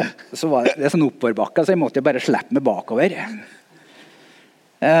 så var det sånn oppoverbakke, så jeg måtte bare slippe meg bakover.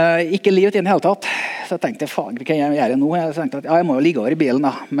 Ikke livet i den hele tatt. Så jeg tenkte, faen, hva kan jeg gjøre nå? Jeg tenkte at jeg må jo ligge over i bilen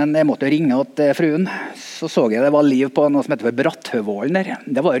da, men jeg måtte ringe til fruen. Så jeg det var liv på noe som heter Bratthøvålen der.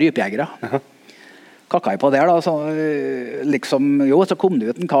 Det var rypjegere. Kakka jeg på der da, så liksom, jo, så kom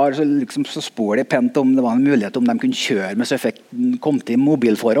det ut en kar, så liksom så spør de pent om det var en mulighet om de kunne kjøre med, så jeg fikk komme til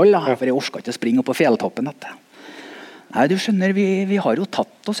mobilforhold da, for jeg orska ikke å springe opp på fjelltoppen etter. Nei, du skjønner, vi har jo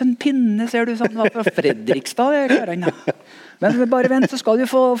tatt oss en pinne, ser du, sånn, fra Fredrikstad, det karene. Men bare vent, så skal du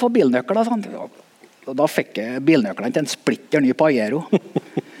få bilnøkler, sånn. Og da fikk jeg bilnøklene til en splitter ny Pajero.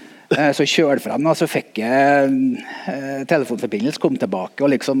 Så kjørte frem, og så fikk jeg telefonforbindelse, kom tilbake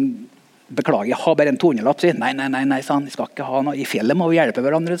og liksom, beklager, jeg har bare en 200-lapp, sier. Nei, sa han, jeg skal ikke ha noe, i fjellet må vi hjelpe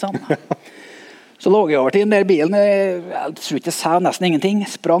hverandre, sa han. Så lå jeg over til den der bilen, jeg tror ikke jeg sa nesten ingenting,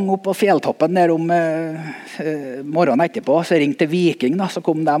 sprang opp på fjelltoppen der om morgenen etterpå, så jeg ringte Viking da, så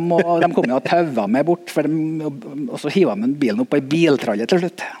kom de, og de kom jo og tøva meg bort, og så hivet de bilen opp på en biltralle til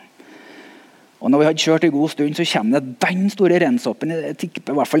slutt. Og når vi hadde kjørt en god stund, så kommer det den store rensoppen, jeg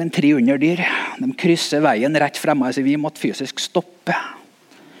tipper i hvert fall en 300 dyr. De krysser veien rett fremme, så vi måtte fysisk stoppe.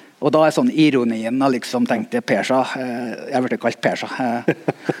 Og da sånn ironien, liksom, tenkte Persa, jeg ble kalt Persa.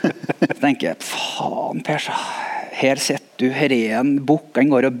 Så tenker jeg, faen Persa, her sitter du, her en bukk,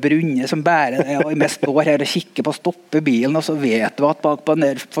 han går og brunner som bærer det, og vi står her og kikker på å stoppe bilen, og så vet du at bak på den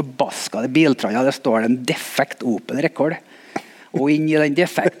der forbaskede biltralla, det står en defekt Opel-rekord. Og inn i den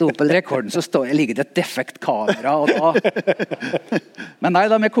defekt Opel-rekorden så ligger det et defekt kamera, og da... Men nei,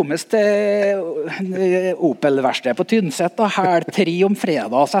 da vi kom til Opel-verkstedet på Tynset, da, 2:30 om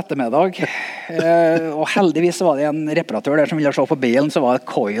fredags ettermiddag, og heldigvis var det en reparatør der som ville se på bilen, så var det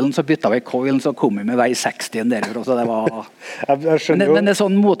coilen, så bytta vi coilen, så kom vi med vei 60 derfra, så det var... Men det er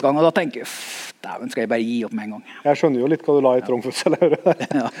sånn motgang, og da tenker jeg, dæven, skal jeg bare gi opp med en gang. Jeg skjønner jo litt hva du la i tromfusseløret.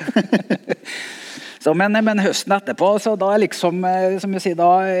 Ja. Så, men høsten etterpå, så da liksom, som jeg sier,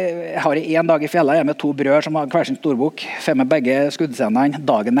 da jeg har jeg 1 dag i fjellet, jeg er med 2 brød som har hver sin storbok, får med begge skuddscenene.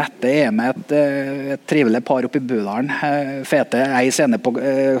 Dagen etter er jeg med et trivelig par oppe i Budalen, fete, en scene på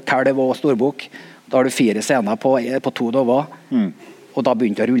kalv og storbok. Da har du 4 scener på 2 dover, og da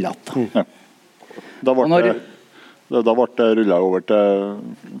begynte jeg å rulle igjen. Ja. Da ble det rullet over til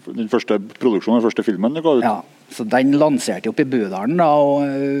den første produksjonen, den første filmen du ga ut. Ja, så den lanserte jeg opp i Budalen da, og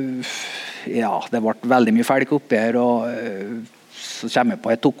ja, det ble veldig mye felg oppi her, og så kommer jeg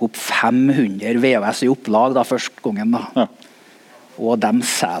på, jeg tok opp 500 VHS i opplag da, første gangen da. Ja. Og de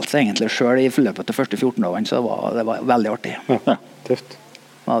selte seg egentlig selv i løpet til første 14 årene, så det var veldig artig. Ja, tøft.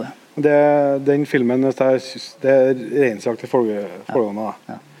 Var det. Den filmen, det er rensjakt til folkene da.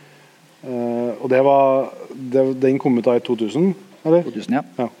 Ja. Og den kom ut da i 2000, eller? 2000, ja.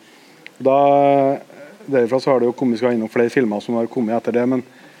 Ja. Da, derfra så har det jo kommet, skal innom flere filmer som har kommet etter det, men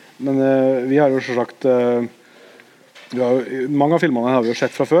vi har jo selvsagt mange av filmene har vi jo sett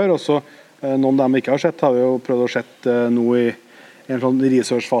fra før, og så noen av dem vi ikke har sett har vi jo prøvd å sett nå i en sånn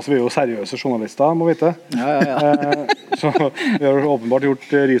researchfase. Vi er jo seriøse journalister, må vite. Ja. Så vi har åpenbart gjort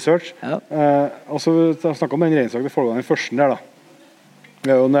research. Ja. Og så snakket om den rensakten til folkene i første der da.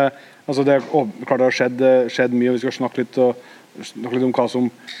 Det er jo altså det er klart det har skjedd mye, og vi skal snakke litt om hva som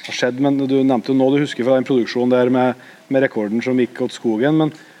har skjedd, men du nevnte jo nå, du husker fra den produksjonen der med rekorden som gikk åt skogen,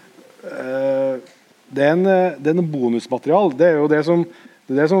 men det er en bonusmaterial. Det er jo det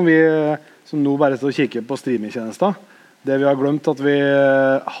som vi som nå bare står og kikker på streamingtjenester. Det vi har glemt at vi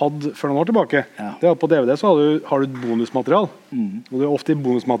hadde for noen år tilbake, det er at på DVD så har du et bonusmaterial. Og det er ofte i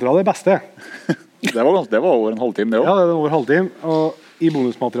bonusmaterialet det beste. Det var over en halvtime det også. Ja, det er over en halvtime. Og i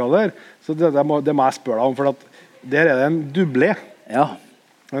bonusmaterialet der, så det må jeg spørre deg om, for at der er det en dublé. Ja.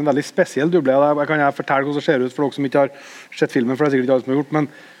 En veldig spesiell dublé. Jeg kan fortelle hvordan det ser ut for dere som ikke har sett filmen, for det er sikkert ikke alle som har gjort,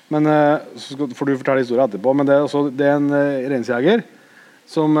 men så får du fortelle historien etterpå. Men det er en reinsjeger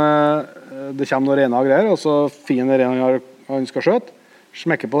som det kommer noen reiner og greier, og så finner reinen han skal skjøte,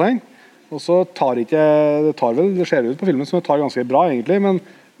 smekker på den, og så det ser ut på filmen som det tar ganske bra egentlig, men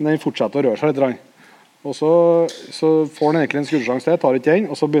den fortsetter å røre seg litt. Og så får den egentlig en skuddsjanse til, tar ikke den,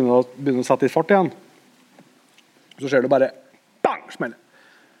 og så begynner å sette litt fart igjen. Så ser du bare bang, smeller.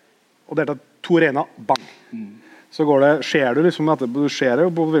 Og det er 2 reiner, bang. Så ser du liksom etterpå, du ser det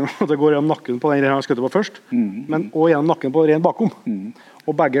på filmen, at det går gjennom nakken på den reinen han skjøtte på først, men også gjennom nakken på reinen bakom.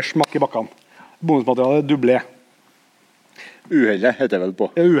 Og begge smakker i bakkene. Bonusmaterialet dublé. Uhellet heter vel på.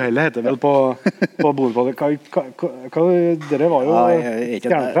 Ja, uhellet heter vel på bonusmaterialet. Dere var jo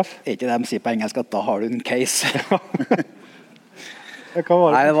stjernetreff. Er ikke det de sier på engelsk at da har du en case? Hva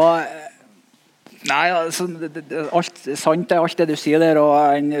var det? Nei, det var Nei, altså, sant er alt det du sier der, og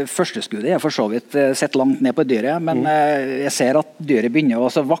den første skuddet for så vidt sett langt ned på dyret, men jeg ser at dyret begynner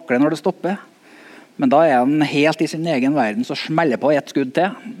å vakle når det stopper. Men da er han helt i sin egen verden, så smeller på ett skudd til,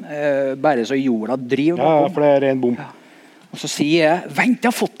 bare så jorda driver bakom. Ja, for det er ren bom. Og så sier jeg, vent, jeg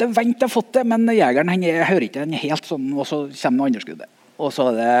har fått det, men jegeren, jeg hører ikke, han er helt sånn, og så kommer noe andre skuddet. Og så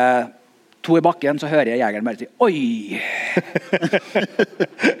er det 2 i bakken, så hører jeg jegeren bare si, oi!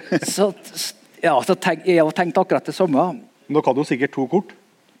 så jeg har tenkt akkurat det samme. Dere hadde jo sikkert 2 kort.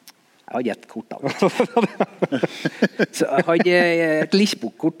 Jeg har gitt kort da. Så jeg hadde et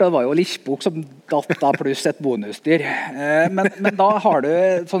listbokkort, det var jo listbok som datt da pluss et bonusdyr. Men da har du,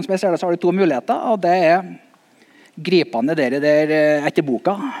 sånn som jeg ser det, så har du 2 muligheter, og det er gripende der etter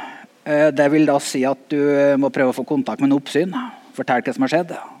boka. Det vil da si at du må prøve å få kontakt med en oppsyn, fortelle hva som har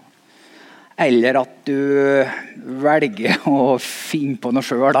skjedd. Eller at du velger å finne på noe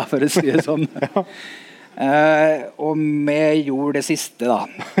selv, da, for å si det sånn. Og vi gjorde det siste da.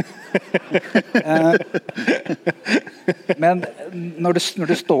 Men når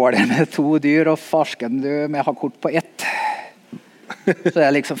du står der med 2 dyr og farsken du med har kort på 1, så er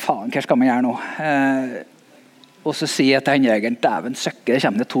det liksom, faen, hva skal man gjøre nå? Og så sier jeg til jegeren, dæven søkke, det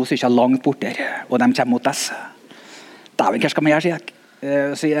kommer 2 stykker langt bort der, og de kommer mot oss. Dæven, hva skal man gjøre, sier jeg.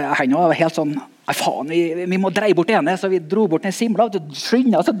 Så han var helt sånn, faen, vi må dreie bort ene, så vi dro bort den simla,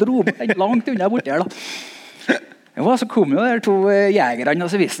 skynda, så dro bort den langt unna bort der da. Ja, så kom jo der 2 jegerne,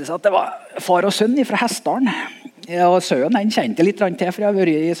 og så viste det seg at det var far og sønn fra Hestdalen. Og sønnen, han kjente litt til, for jeg har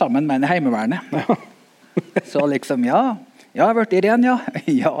vært sammen med en i heimevernet. Så liksom, ja, jeg har vært i ren, ja.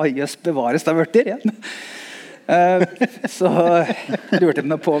 Ja, jøss bevares, det har vært i ren. Så lurte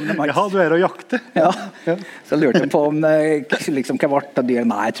de på om de hadde... Ja, du er å jakte. Ja, så lurte de på om liksom, hva ble av dyr.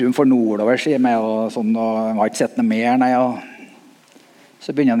 Nei, jeg tror de får nordover, sier meg, og sånn, og jeg har ikke sett noe mer, nei, og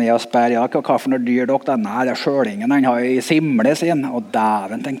så begynner han å spørre, ja, hva for noe dyr dere da? Nei, det er sjølingen, han har i simle sin, og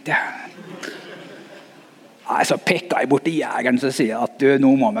dæven, tenkte jeg. Nei, så pekket jeg bort til jegeren, så sier jeg at du,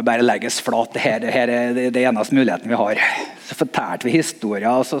 nå må vi bare legges flat, det her er det eneste muligheten vi har. Så fortalte vi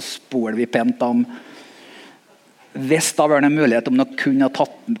historier, og så spoler vi pent om hvis det har vært en mulighet om noe kunne ha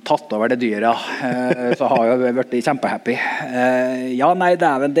tatt over det dyret, så har jeg vært kjempehappy. Ja, nei,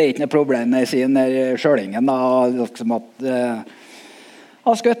 dæven, det er ikke noe problem, jeg sier sjølingen da, liksom at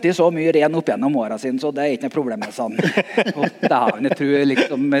har skutt i så mye ren opp gjennom årene sine, så det er ikke noe problem med sånn. Og dæven, jeg tror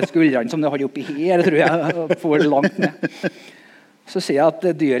liksom skuldrene som du har oppi her, tror jeg får langt ned. Så sier jeg at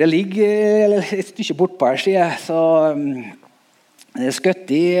dyret ligger et stykke bort på her, sier jeg, så...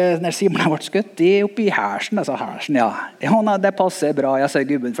 Når simla ble skutt i oppi hersen, altså hersen, ja. Ja, nei, det passer bra, jeg ser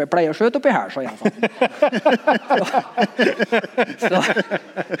gubben, for jeg pleier å skjøte oppi her, så jeg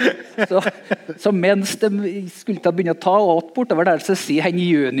så mens de skulle begynne å ta åt bortover der, så sier han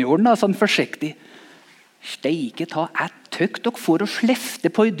junioren da, sånn forsiktig, steike ta et tøkt og for å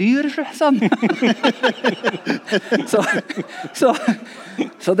slefte på i dyr, sånn.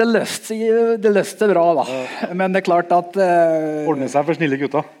 Så det løste bra da. Men det er klart at ordnet seg for snille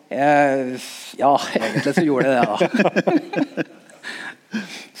gutta. Ja, egentlig så gjorde det da.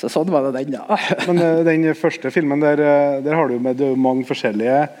 Så sånn var det den da. Men den første filmen der har du med mange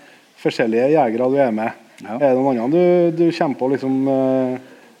forskjellige jegere du er med. Ja. Er det noen andre du kommer på liksom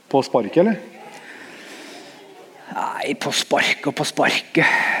på spark, eller? Nei, på sparket.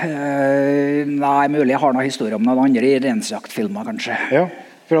 Nei, mulig jeg har noen historier om noen andre i rensjaktfilmer, kanskje. Ja,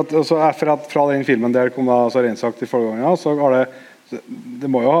 for at fra den filmen der kom da altså, rensjakt i forrige gang, ja, så har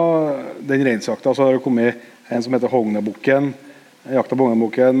det må jo ha den rensjakta, så har det kommet en som heter Hognebukken, jakta på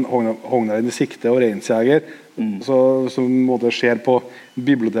Hognebukken, Hogneren i sikte og rensjeger, som måte skjer på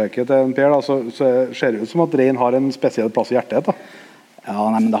biblioteket til en Per, da, så ser det ut som at rein har en spesiell plass i hjertet, da. Ja,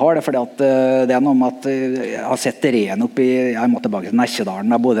 nei, men det har det, fordi at det er noe med at jeg har sett ren oppi, jeg må tilbake til Nesjedalen,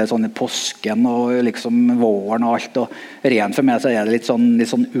 både sånn i påsken og liksom våren og alt, og ren for meg så er det litt sånn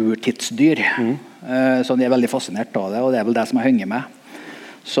urtidsdyr, så jeg er veldig fascinert av det, og det er vel det som jeg henger med.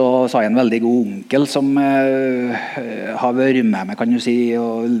 Så har jeg en veldig god onkel som har vært med meg, kan du si,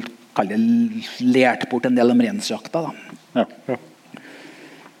 og lært bort en del om rensjakta da. Ja.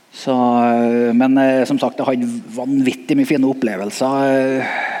 Så, men som sagt, jeg har vanvittig mye fine opplevelser.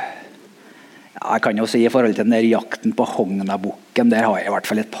 Jeg kan jo si i forhold til den der jakten på Hognabukken, der har jeg i hvert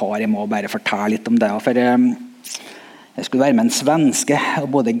fall et par, jeg må bare fortelle litt om det. For jeg skulle være med en svenske, og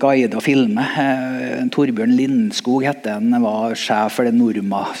både guide og filme. Torbjørn Lindskog hette han, var sjef for det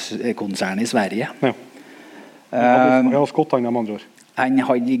Norma-konsernet i Sverige. Ja. Jeg har skott han med andre ord. Han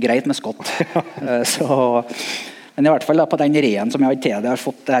hadde greit med skott. Så... Men i hvert fall da, på den reen som jeg har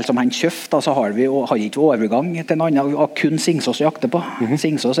fått det som han kjøft, så har vi ikke overgang til en annen, og kun Singsås å jakte på.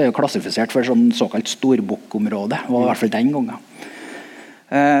 Singsås jo klassifisert for sånn såkalt storbukkområde, var i hvert fall den gangen.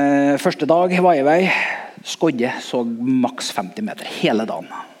 Første dag var jeg i vei, skodde, så maks 50 meter hele dagen.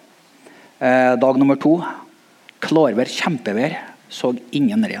 Dag nummer 2, klarvær, kjempevær, så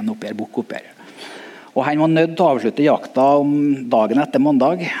ingen ren oppi her, bukk oppi her. Og han var nødt til å avslutte jakta om dagen etter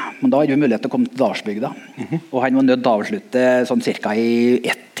mandag, men da hadde vi mulighet til å komme til Dalsbygda. Og han var nødt til å avslutte sånn cirka i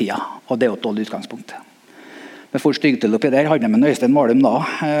 1-tida, og det jo et dårlig utgangspunkt. Men for stygtøll oppi der, hadde jeg med Øystein Malum da,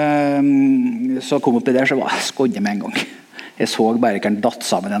 så kom oppi der, så var jeg skodde med en gang. Jeg så bare ikke han datt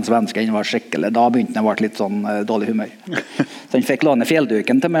sammen en svenske, han var skikkelig, da begynte han å bli litt sånn dårlig humør. Så han fikk låne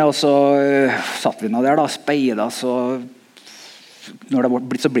fjellduken til meg, og så satt vi nå der da, speida, så når det var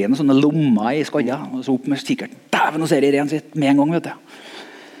blitt så ble det sånne lommer i skodja, og så opp med kikkert, dæven, og ser jeg ren sitt med en gang, vet du.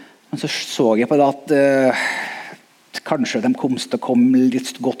 Men så jeg på det at kanskje de kom til å komme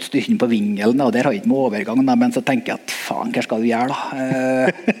litt godt stykken på vingelen, og der har jeg ikke med overgang, men så tenker jeg at faen, hva skal du gjøre da?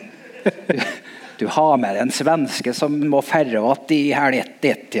 Du har med en svenske som må ferre at i her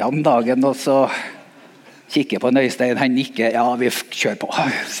ett om dagen, og så kikker på Øystein, han ikke, ja, vi kjører på.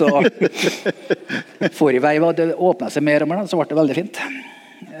 Så for i vei, det åpnet seg mer og mer, så ble det veldig fint.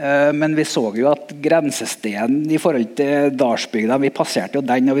 Men vi så jo at grensestenen i forhold til Dalsbygda, vi passerte jo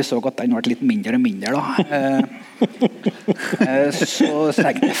den, og vi så at den ble litt mindre og mindre da. Så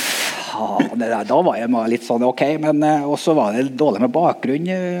tenkte jeg, faen, da var jeg litt sånn, ok, men også var det dårlig med bakgrunn,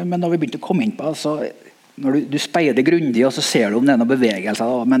 men når vi begynte å komme inn på, så når du speider grundig, og så ser du om det er noen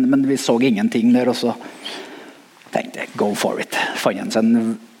bevegelser, men vi så ingenting der, og så tenkte jeg, go for it. Fant en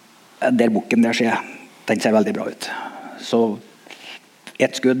der bukken der, den ser veldig bra ut. Så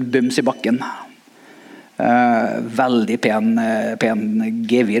et skudd, bums i bakken. Veldig pen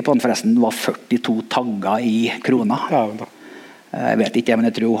gevir på den forresten. Det var 42 tagger i krona. Ja, jeg vet ikke, men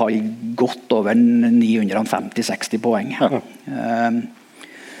jeg tror hun har gått over 950-60 poeng. Ja.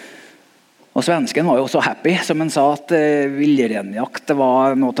 Og svensken var jo så happy, som han sa, at villrenjakt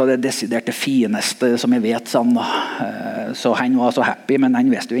var noe av det desiderte fineste som jeg vet, sa han da. Så han var så happy, men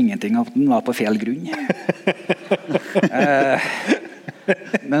han visste jo ingenting av at han var på feil grunn.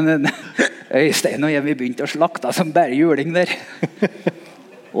 Men Øystein og jeg, vi begynte å slakte som bare juling der.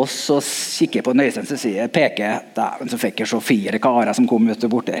 Og så kikker jeg på Øystein, så sier jeg, peker, så fikk jeg så 4 karer som kom ut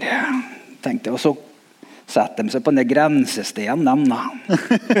og bort der. Tenkte jeg, og så sette de seg på den grensestenen, da.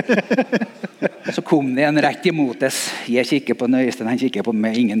 Så kom det en rett imot oss. Jeg kikker på Øystein, han kikker på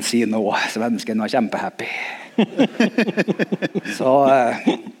meg, ingen sier noe. Svensken var kjempehappy. Så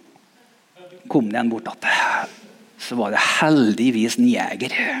kom det en bort at så var det heldigvis en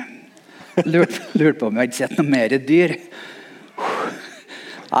jeger. Lurte på om jeg hadde sett noe mer dyr.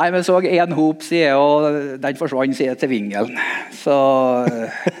 Nei, men så en hop, sier jeg, og den forsvant, sier jeg, til vingelen. Så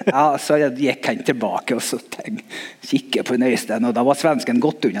gikk han tilbake, og så kikker på Øystein, og da var svensken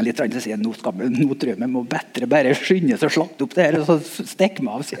gått unna litt, og sier, nå tror jeg vi må bare skynde så slakt opp det her, og så stikk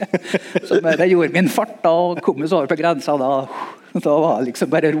meg av, sier jeg. Så det gjorde min fart, da, og kom så over på grensa, da var det liksom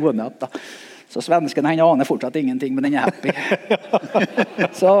bare roende opp, da. Så svensken, han aner fortsatt ingenting, men den er happy.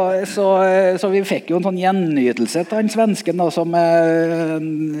 Så vi fikk jo en sånn gjennytelse til den svensken, da, som en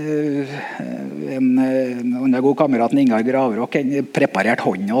god kameraten Ingar Gravråk preparert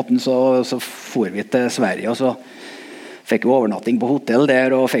hånden åt den, så for vi til Sverige, og så fikk vi overnatting på hotell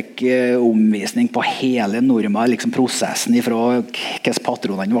der, og fikk omvisning på hele Norma, liksom prosessen ifra hvilke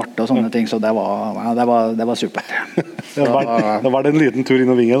patronene ble, og sånne ting, så det var super. Det var det en liten tur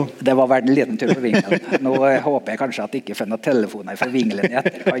innom vingelen? Det var verdt en liten tur på vingelen. Nå håper jeg kanskje at jeg ikke får noen telefoner fra vingelen i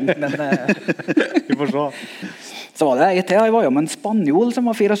etterkant, men vi får se. Så var det jeg var jo med en spanjol som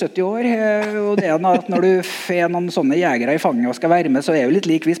var 74 år, og det at når du får noen sånne jegere i fanget og skal være med, så er jo litt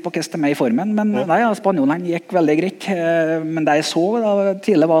likvis på hvordan de er i formen, men nei, spanjolen gikk veldig greit, men det jeg så da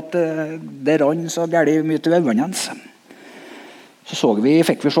tidlig var at det rann så gærlig mye til øynene hans. Så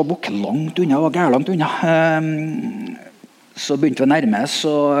fikk vi se bukk langt unna, og gærlangt unna. Så begynte vi å nærme oss,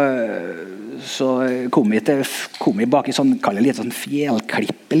 så kom vi bak i sånn, kall det litt sånn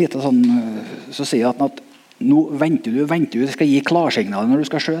fjellklippe, litt sånn, så sier jeg at nå venter du skal gi klarsignal når du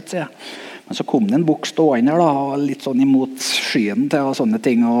skal skjøte, sier jeg. Men så kom det en bukk stående da, litt sånn imot skyen til og sånne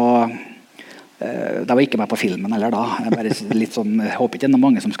ting, og det var ikke med på filmen heller da. Bare litt sånn, jeg håper ikke det er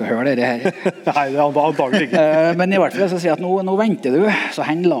mange som skal høre det her. Nei, det er antagelig ikke. Men i hvert fall så sier jeg at nå venter du, så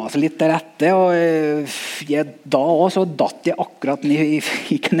han la seg litt til rette, og da også datt jeg akkurat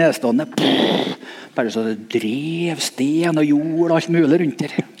i knestående, bare så det drev sten og jord og alt mulig rundt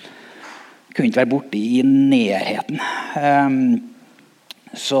der. Kunne ikke være borte i nærheten.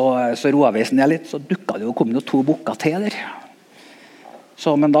 Så roet vi oss ned litt, så kom det 2 bukker til der.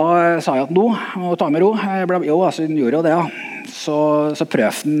 Så, men da sa jeg at nå må ta med ro. Jo, altså, hun gjorde jo det, ja. Så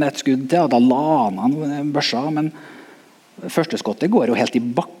prøvde han et skudd til, og da la han børsa, men første skottet går jo helt i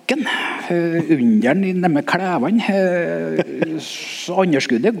bakken, under den, nemme klevene. Så andre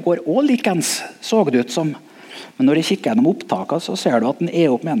skuddet går også likens, så det ut som. Men når jeg kikker gjennom opptaket, så ser du at den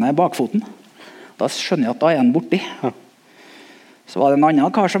opp med den i bakfoten. Da skjønner jeg at da den borti. Så var det en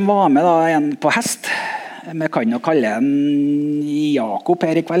annen kar som var med, da, en på hest. Vi kan jo kalle en Jakob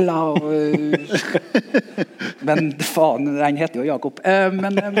her i kveld, da. Men faen, han heter jo Jakob.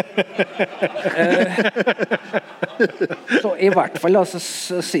 Så i hvert fall da, så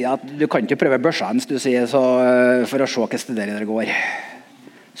sier jeg at du kan ikke prøve børsa hans, du sier, så, for å se hvordan det der går.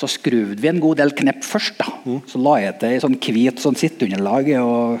 Så skruvde vi en god del knepp først, da. Så la jeg til i sånn hvit sånn sitteunderlag,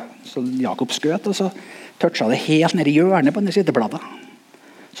 og så Jakob skjøt, og så toucha det helt ned i hjørnet på den sitteplata.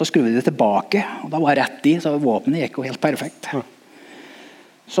 Så skrudde vi det tilbake, og da var jeg rett i, så våpenet gikk jo helt perfekt.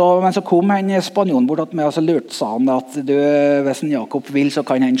 Men så kom han spanjolen bort til meg, og så sa han at hvis en Jakob vil, så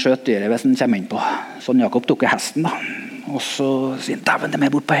kan han skjøte dyret hvis han kommer inn på. Så Jakob tok hesten da. Og så sier han, dæven, det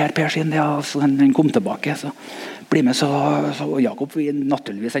er bort på her, Per, siden det. Og så han kom tilbake, så bli med, så Jakob,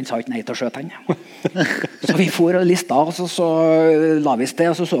 naturligvis, han sa ikke nei til å skjøte han. Så vi for og lista, og så la vi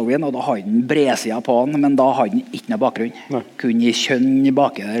sted, og så vi han, og da hadde han bredsida på han, men da hadde han ikke noe bakgrunn. Kunne i kjønn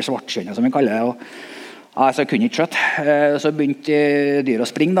baki der, svartkjønnet som vi kaller det, og så kunne ikke skjøte. Så begynte dyret å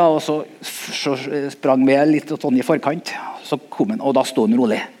springe, da, og så sprang vi litt sånn i forkant, så kom han, og da stod han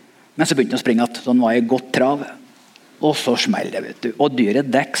rolig. Men så begynte han å springe, så han var i godt trav. Og så smeller det, vet du. Og dyret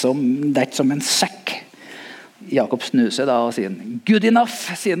dekker som en sekk. Jakob snur seg da og sier, good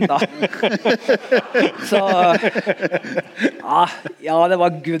enough, sier han da. Så, ja, det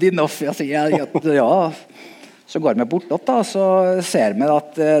var good enough, jeg sier, ja. Så går vi bortåt da, så ser vi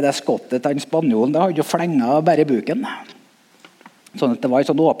at det skottet til en spanjol, det har jo flenget bare i buken. Sånn at det var en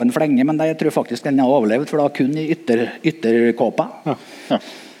sånn åpen flenge, men jeg tror faktisk den har overlevd, for det var kun i ytterkåpa. Ja.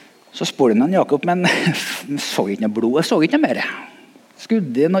 Så spurte han Jakob, men så ikke noe blod, jeg så ikke noe mer.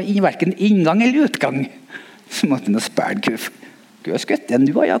 Skudde noe hverken inngang eller utgang. Så måtte han spørre hva har skutt den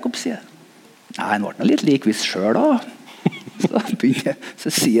du, Jakob, sier. Nei, han ble litt likvis selv da.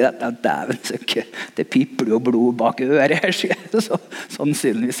 Så sier jeg at dæven, det pipler jo blod bak øret her, så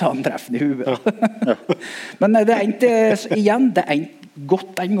sannsynligvis han treffer i huet. Men det er ikke, igjen, det er ikke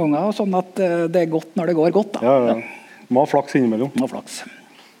godt en gang, sånn at det er godt når det går godt da. Ja. Må ha flaks innimellom. Må ha flaks.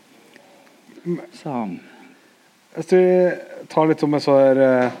 Så. Hvis du tar litt om så her,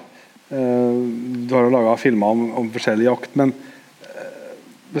 du har jo laget filmer om forskjellig jakt, men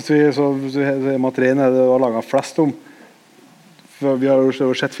hvis du er materien du har laget flest om, for vi har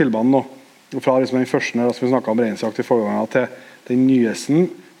jo sett filmene nå, fra liksom den første som vi snakket om reinsjakt i forgangen til den nyeste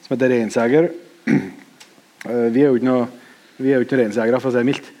som heter Reinsjeger. Vi er jo ikke noen reinsjegere, for å si det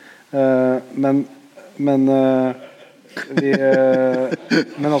mildt, men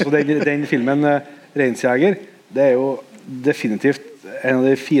altså den filmen Reinsjeger, det er jo definitivt en av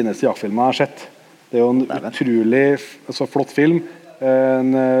de fineste jaktfilmene jeg har sett. Det er jo en utrolig flott film.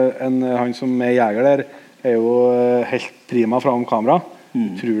 Han som er jeger der er jo helt prima fram kamera.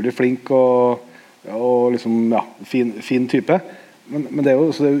 Utrolig flink og liksom, ja, fin type. Men det er jo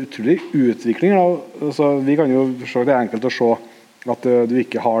det er utrolig utvikling. Altså, vi kan jo forstå at det er enkelt å se at du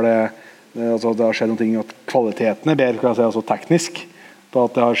ikke har det. Altså, det har skjedd noen ting at kvaliteten er bedre, kan jeg si, altså teknisk, da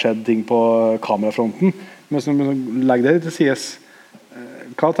at det har skjedd ting på kamerafronten. Men hvis du legger det til sides,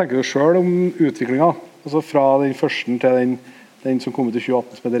 hva tenker du selv om utviklingen? Altså fra den første til den som kom ut i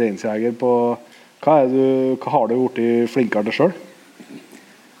 2018 som heter Reinsjeger, hva har du gjort flinkere til selv?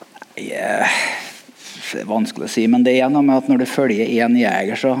 Det er vanskelig å si, men det er noe med at når du følger en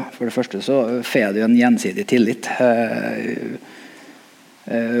jeger, så for det første så får du en gjensidig tillit.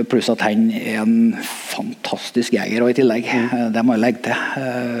 Pluss at han er en fantastisk jeger og i tillegg, det må jeg legge til,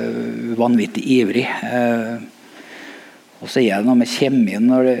 vanvittig ivrig, og så er det noe med kjemien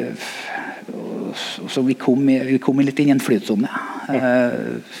så vi kom litt inn i en flytsone,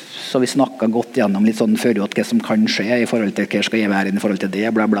 så vi snakket godt gjennom litt sånn forut hva som kan skje i forhold til hva skal jeg være i forhold til det,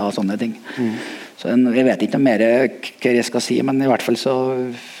 bla bla, sånne ting. Så jeg vet ikke mer hva jeg skal si, men i hvert fall så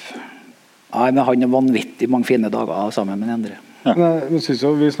han har vanvittig mange fine dager sammen med de andre. Men synes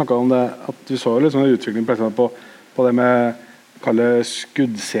jo, vi snakket om det, at du så litt sånn utvikling på det med kalle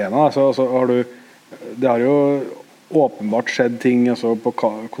skuddscener, altså det har jo åpenbart skjedd ting altså, på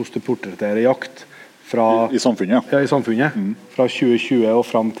hvordan du portretterer jakt i samfunnet. Ja, i samfunnet. Fra 2020 og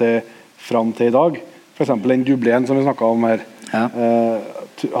fram til i dag. For eksempel den dublén som vi snakket om her. Ja.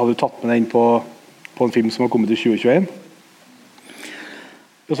 Har du tatt med den på en film som har kommet i 2021?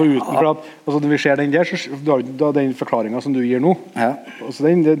 Altså for at, når vi ser den der, så da den forklaringen som du gir nå, altså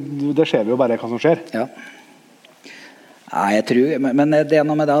det ser vi jo bare hva som skjer. Ja. Nei, jeg tror, men det er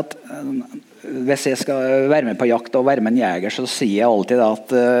noe med det at hvis jeg skal være med på jakt og være med en jeger, så sier jeg alltid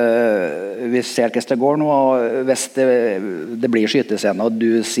at vi ser hvordan det går nå, og hvis det blir skytescene, og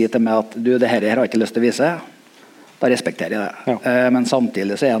du sier til meg at det her har jeg ikke lyst til å vise, da respekterer jeg det. Ja. Men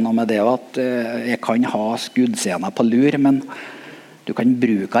samtidig så er det noe med det at jeg kan ha skuddscener på lur, men du kan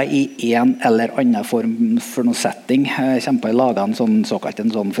bruke det i en eller annen form for noen setting. Jeg kommer på å lage en sånn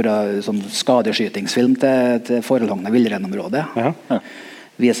skadeskytingsfilm til forholdene villreinområdet. Ja.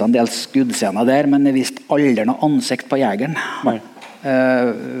 Viser en del skuddscener der, men jeg viste aldri noe ansikt på jegeren.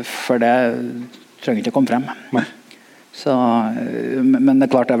 For det trenger ikke å komme frem. Nei. Så, men det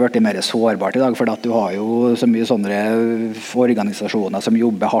er klart det har vært mer sårbart i dag, for at du har jo så mye sånne organisasjoner som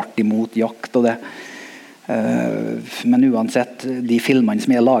jobber hardt imot jakt og det. Men uansett, de filmene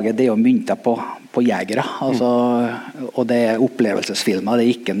som jeg lager, det er jo myntet på jegere, altså, og det er opplevelsesfilmer, det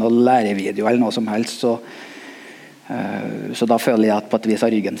er ikke noe lærevideo eller noe som helst, så da føler jeg at på et vis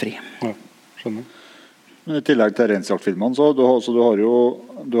har ryggen fri. Ja, skjønner. Men i tillegg til reinsjaktfilmene, så du har jo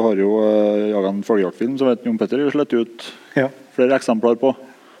jaget en følgejaktfilm som heter Jon Petter, vi slett ut flere eksempler på.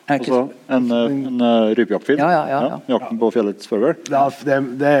 Altså en rypejaktfilm, jakten på fjellets føgel.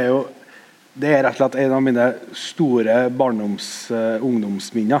 Det er rett og slett en av mine store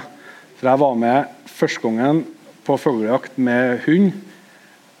ungdomsminner. For jeg var med første gangen på følgejakt med hund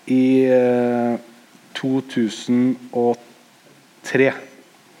i 2003.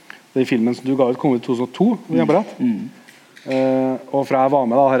 Den filmen som du ga ut kom ut i 2002, og fra jeg var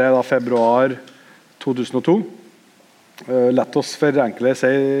med her er februar 2002. Lett oss for enkle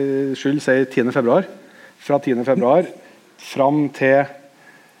skyld si 10. februar. Fra 10. februar fram til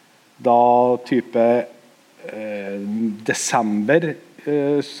da type desember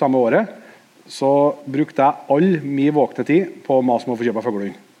samme året, så brukte jeg all min våkne tid på å mase om å få kjøpe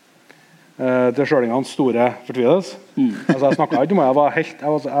fuglehund. Til sjølingene store fortvides. Altså, jeg snakket ikke om det, jeg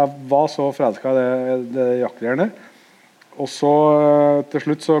var så forelsket i det jaktgreiene der. Og så til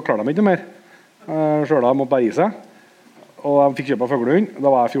slutt så klarte de ikke mer. Sjøla måtte bare gi seg. Og de fikk kjøpe fuglehund.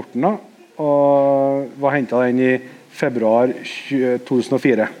 Da var jeg 14 da, og var hentet den i februar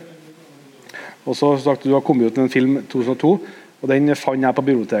 2004. Og så sagt, du har kommet ut en film 2002, og den fant jeg på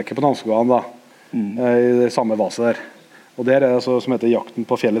biblioteket på Namsskogan da, i det samme vaset der. Og der er det som heter Jakten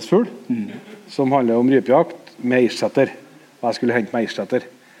på fjellets fugl, som handler om rypejakt med irsetter. Og jeg skulle hente meg irsetter.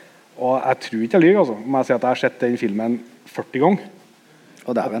 Og jeg tror ikke jeg lyver, altså, om jeg sier at jeg har sett den filmen 40 ganger.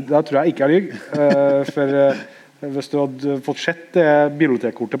 Og dæven. Da tror jeg ikke jeg lyver. For hvis du hadde fått sett det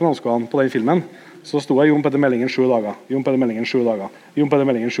bibliotekkortet på Namsskogan på den filmen, så sto jeg Jon Petter Meldingen 7 dager. Jon Petter Meldingen 7 dager. Jon Petter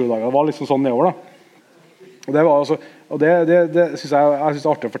Meldingen 7 dager. Det var liksom sånn nedover da. Og det var altså, og det synes jeg synes det er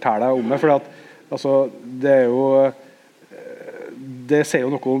artig å fortelle deg om det, for at, altså, det er jo, det sier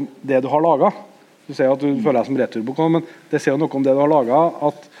jo noe om det du har laget. Du sier at du føler deg som returbok, men det sier jo noe om det du har laget,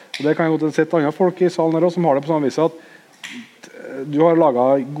 at, og det kan jo godt sett andre folk i salen her også, som har det på samme vis, at du har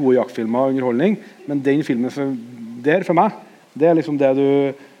laget gode jaktfilmer og underholdning, men den filmen for meg, det er liksom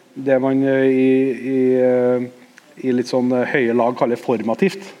det man i litt sånn høye lag kaller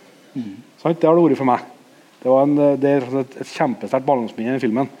formativt. Det har det ordet for meg. Det er et kjempesterkt barndomsminne i den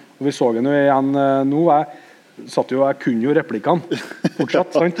filmen. Og vi så den jo igjen nå. Jeg kunne jo replikkene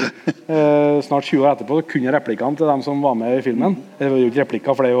fortsatt. Snart 20 år etterpå kunne jeg replikkene til dem som var med i filmen. Det var jo ikke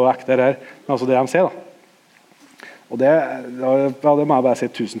replikker, for det er jo ekte her, men altså det de ser da. Og det må jeg bare si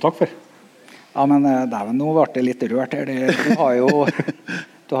tusen takk for. Ja, men nå ble det litt rørt her.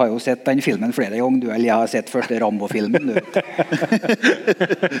 Du har jo sett den filmen flere ganger, eller jeg har sett første Rambo-filmen, du.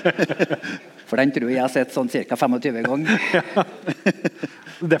 For den tror jeg har sett sånn cirka 25 ganger. Ja.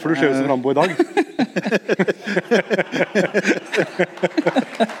 Derfor du ser ut som Rambo i dag.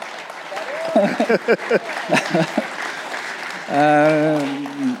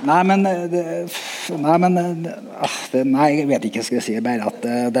 Nei, jeg vet ikke, skal jeg si, bare at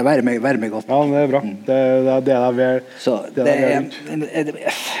det værer meg godt. Ja, det er bra. Det er vel. Så jeg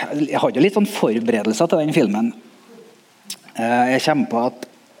har jo litt sånn forberedelser til den filmen. Jeg kommer på at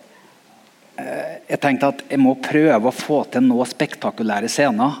jeg tenkte at jeg må prøve å få til noe spektakulære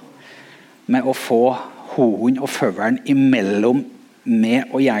scener med å få hunden og føvelen imellom meg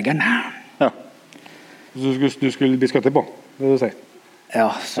og jegeren. Ja. Du skulle bli skøttet på, det du sier. Ja,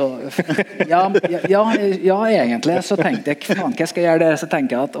 egentlig så tenkte jeg, faen, hva skal jeg gjøre der? Så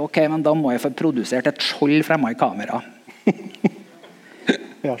tenkte jeg at, ok, men da må jeg få produsert et skjold fremme i kamera.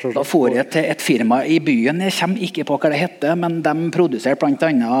 Ja, da får jeg til et firma i byen, jeg kommer ikke på hva det heter, men de produserer blant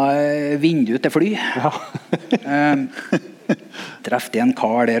annet vindu til fly. Ja. Trefte en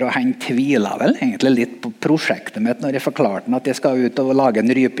kar der, og han tvilet vel egentlig litt på prosjektet mitt når jeg forklarte han at jeg skal ut og lage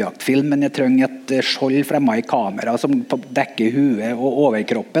en rypejaktfilm, men jeg trenger et skjold fremme i kamera som dekker huet og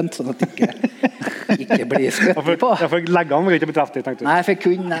overkroppen, sånn at det ikke blir skutt på. For leggene var ikke betreftet, tenkte du? Nei, for jeg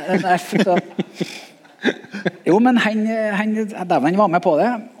kunne... Jo, men han var med på det,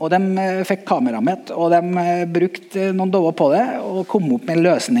 og de fikk kameraet mitt, og de brukte noen dager på det, og kom opp med en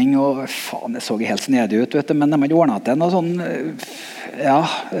løsning, og faen, det så helt snedig ut, vet du, men de hadde ordnet til noe sånn, ja,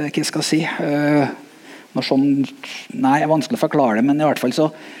 hva skal jeg si, noe sånn, nei, det er vanskelig å forklare det, men i hvert fall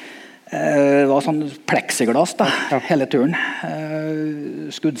så, det var sånn pleksiglass da, hele turen,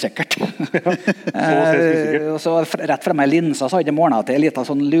 skuddsikkert. Og så rett fremme i linsa så hadde de ordnet til en liten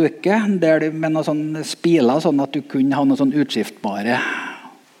sånn luke der med noen sånn spiler, sånn at du kunne ha noen sånn utskiftbare,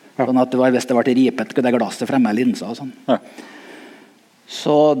 sånn at hvis det ble ripet det glasset fremme i linsa og sånn.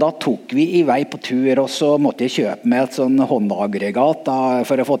 Så da tok vi i vei på tur, og så måtte jeg kjøpe med et sånn håndaggregat da,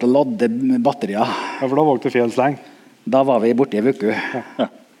 for å få til å lodde batterier. Ja, for da var det fjells lenge. Da var vi borte i Vuku.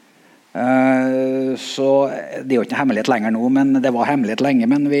 Så det er jo ikke hemmelighet lenger nå, men det var hemmelighet lenge,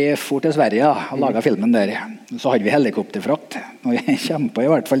 men vi for til Sverige og laget filmen der. Så hadde vi helikopterfrakt, og jeg kjempet i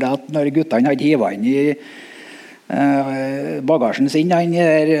hvert fall det at når guttene hadde hivet inn i bagasjen sin,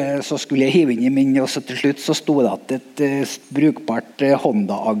 så skulle jeg hive inn i min, og så til slutt så stod det at et brukbart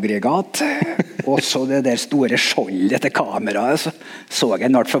Honda-aggregat, og så det der store skjoldet til kameraet, så jeg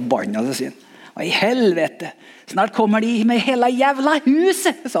en vært forbannet og sier, «Hva i helvete, snart kommer de med hele jævla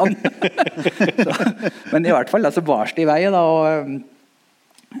huset!» sånn. Men i hvert fall så barst de i vei da, og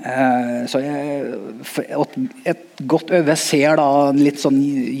så et godt øve ser da litt sånn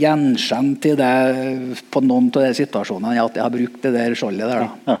gjenkjent til det på noen av de situasjonene at jeg har brukt det der skjoldet der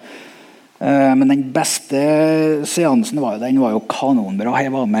da. Men den beste seansen var jo kanonbra.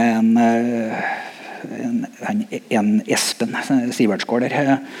 Jeg var med en Espen Sivertsgård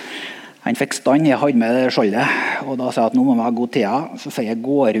der. Han fikk stand, jeg hadde med det skjoldet, og da sa jeg at nå må vi ha god tida, så får jeg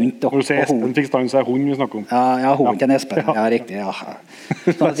gå rundt og... Når du sier Espen fikk stand, så er hun vi snakker om. Ja, hoven til en Espen, ja, riktig, ja.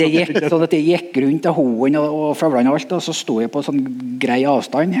 Sånn at jeg gikk rundt av hoven og følvene og alt, og så stod jeg på sånn grei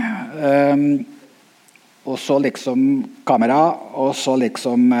avstand, og så liksom kamera, og så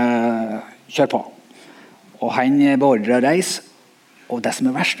liksom kjør på. Og han beordret å reise, og det som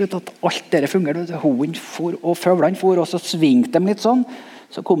er verst, vet, at alt det fungerte, hoven for, og følvene for, og så svingte de litt sånn,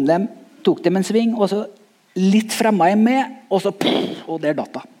 så kom de, tok dem en sving, og så litt fremme med, og så og der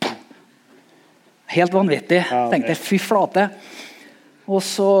datta. Helt vanvittig. Tenkte jeg, fy flate. Og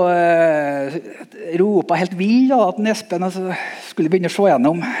så ropet helt vild da, at Espen altså, skulle begynne å se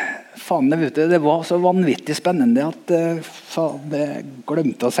gjennom. Faen, vet du, det var så vanvittig spennende at faen, jeg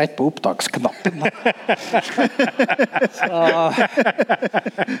glemte å sette på opptaksknappen.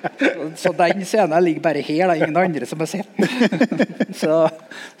 så den scenen ligger bare her, da, ingen andre som har sett. så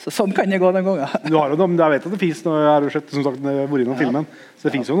sånn kan det gå noen ganger. Du har jo noen, jeg vet at det finnes noe, jeg har jo sett, som sagt, vært innom filmen, så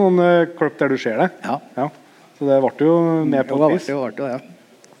det finnes jo noen klipp der du ser det. Ja. Så det ble jo med på et vis.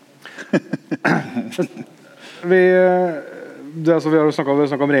 Vi har jo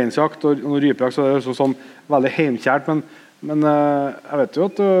snakket om reinsjakt og rypejakt, så det er jo sånn veldig heimkjært, men jeg vet jo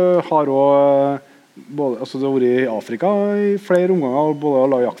at du har også du har vært i Afrika i flere omganger, og både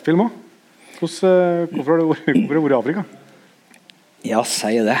laget jaktfilmer. Hvorfor har du vært i Afrika? Ja,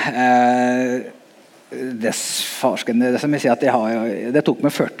 sier det. Det som jeg sier at det tok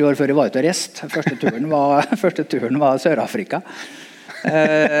meg 40 år før jeg var ute og rest. Første turen var Sør-Afrika.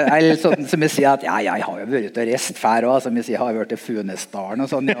 Sånn som jeg sier at jeg har jo vært ute og rest før også, som jeg sier, har vært i Funesdalen og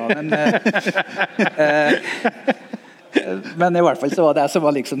sånn, ja, men i hvert fall så var det som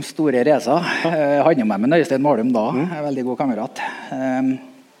var liksom store reiser. Jeg hadde med meg Øystein Målum da, en veldig god kamerat,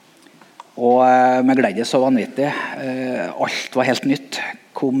 og med glede så vanvittig. Alt var helt nytt.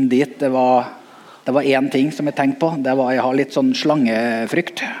 Kom dit, det var en ting som jeg tenkte på, det var jeg har litt sånn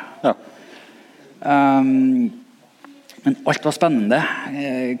slangefrykt. Ja. Men alt var spennende.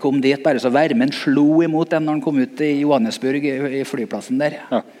 Jeg kom dit bare så varmen slo imot dem når han kom ut i Johannesburg i flyplassen der.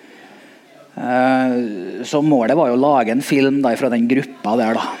 Ja. Så målet var jo å lage en film da, fra den gruppa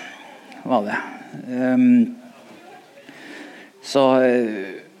der da. Var det.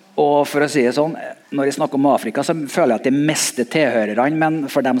 Og for å si det sånn, når jeg snakker om Afrika så føler jeg at de meste tilhørerne, men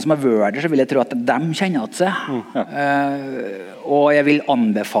for dem som har vært der så vil jeg tro at de kjenner at seg. Og jeg vil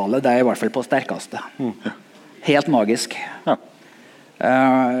anbefale det i hvert fall på sterkeste. Helt magisk. Ja.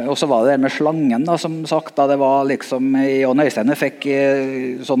 Og så var det der med slangen da, som sagt da, det var liksom jeg og Øystein fikk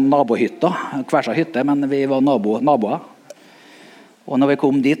sånn nabohytter, hver sin hytte, men vi var naboer, Og når vi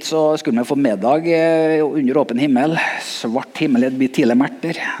kom dit, så skulle vi få middag under åpen himmel. Svart himmel, det blir tidlig mørkt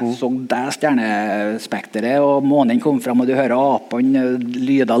der. Så det stjernespekteret, og månen kom frem, og du hører apene,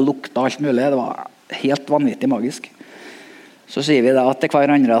 lyder, lukter, alt mulig. Det var helt vanvittig magisk. Så sier vi da til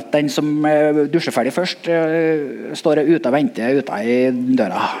hverandre at den som dusjer ferdig først, står ute og venter ute i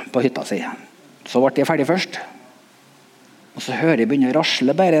døra på hytta si. Så ble jeg ferdig først. Og så hører jeg begynne å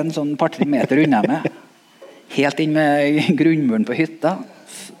rasle bare en sånn par-tre meter unna meg. Helt inn med grunnmuren på hytta.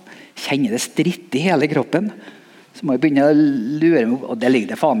 Kjenner det stritt i hele kroppen. Så må jeg begynne å lure meg, og det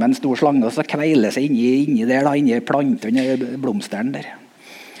ligger det faen med en stor slange, og så kveiler seg inni der, da, inni plantene, blomsteren der.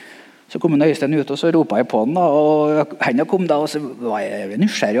 Så kom Øystein ut, og så ropet jeg på han, da, og han kom da, og så var jeg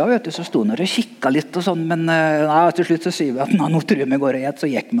nysgjerrig, vet du, så sto han og kikket litt og sånn, men nei, til slutt så sier vi at nå tror jeg vi går og gjet,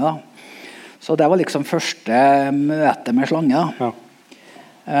 så gikk vi da. Så det var liksom første møte med slange da. Ja.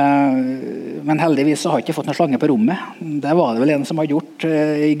 Men heldigvis så har jeg ikke fått noen slange på rommet. Det var det vel en som har gjort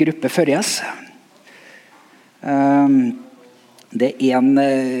i gruppe førjes. Det en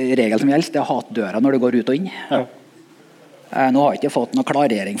regel som gjelder, det er å ha døra når du går ut og inn. Ja. Nå har jeg ikke fått noen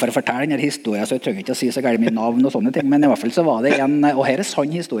klarering for å fortelle denne historien, så jeg trenger ikke å si så galt min navn og sånne ting, men i hvert fall så var det en, og her er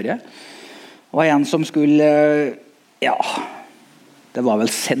sann historie, var en som skulle, ja, det var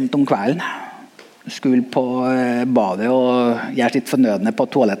vel sent om kvelden, skulle på badet og gjøre sitt fornødne på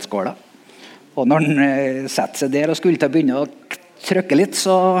toalettskåla. Og når han setter seg der og skulle til å begynne å trykke litt,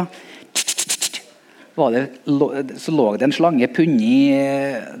 så lå det en slange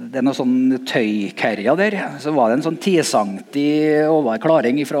punnet, det er noe sånn tøykerja der, så var det en sånn 10 cm over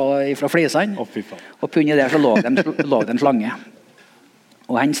klaring fra flisene, og punnet der så lå det en slange.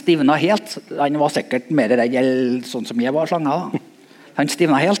 Og han stivna helt, han var sikkert mer redd sånn som jeg var slange da. Han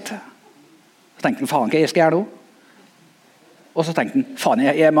stivna helt. Så tenkte han, faen, hva jeg skal gjøre nå? Og så tenkte han, faen,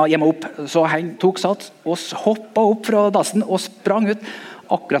 jeg må opp. Så han tok sats og hoppet opp fra dassen og sprang ut.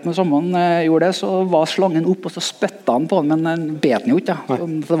 Akkurat når sommeren gjorde det, så var slangen opp, og så spyttet han på den, men han bet den jo ikke, så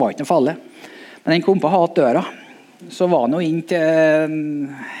det var ikke noe farlig. Men han kom på å ha døra. Så var han jo inn til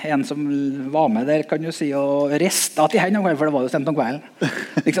en som var med der, kan du si, og ristet til henne, for det var jo sent om kvelden.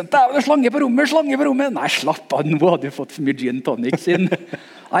 Liksom, det er jo slange på rommet! Nei, slapp av, nå hadde du fått for mye gin tonic sin.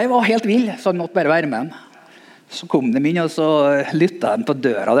 Nei, jeg var helt vill, så han måtte bare være med han. Så kom de inn, og så lyttet han på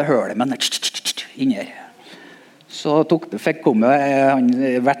døra, det hørte men inn her. Så kom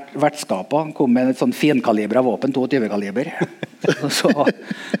vertskapet, han kom med et sånn finkalibra våpen, 22 kaliber. Og så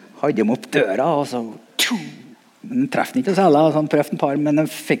hadde de opp døra, og så men han trefte ikke særlig, så han prøvde en par, men han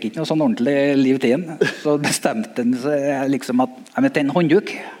fikk ikke noe sånn ordentlig liv til han. Så bestemte han seg liksom at jeg vet en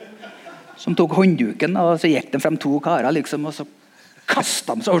håndduk som tok håndduken, og så gikk de frem 2 karer liksom, og så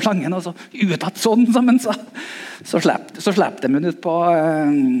kastet de seg over slangen, og så utatt sånn sammen, så slapp de ut på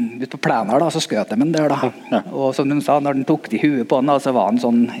plener da, så skjøt de den der da. Og som de sa, når de tok de huet på den da, så var han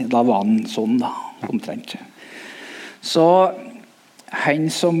sånn da, omtrent. Så han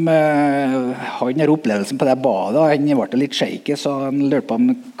som hadde denne opplevelsen på det badet, han ble litt shaky, så han lurte på om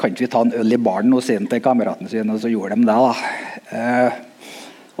kan ikke vi ta en øl i baren og sin til kameraten sin, og så gjorde de det da.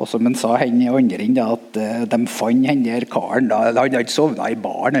 Og som han sa, han andre inn da, at de fant han der karen da, han hadde ikke sovnet i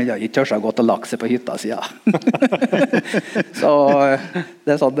baren, han hadde ikke tørt godt å lage seg på hytta siden. Så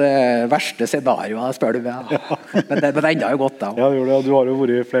det er sånn det verste scenarioet, spør du meg. Men det enda jo godt da. Ja, det gjorde det, og du har jo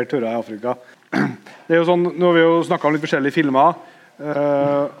vært i flere turer i Afrika. Det er jo sånn, nå har vi jo snakket om litt forskjellige filmer,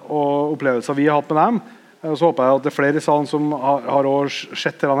 og opplevelser vi har hatt med dem, og så håper jeg at det er flere i salen som har også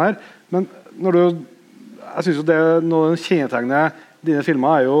sett til den her, men jeg synes jo det noe av kjennetegnet dine filmer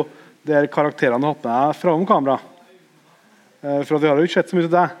er jo der karakterene du har hatt med deg fra om kamera, for at vi har jo ikke sett så mye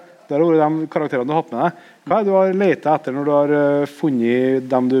til deg, det har vært de karakterene du har hatt med deg. Hva er det du har letet etter når du har funnet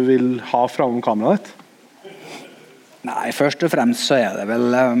dem du vil ha fra om kameraet ditt? Nei, først og fremst så er det vel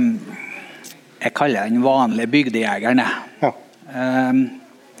jeg kaller den vanlige bygdejegeren. Ja.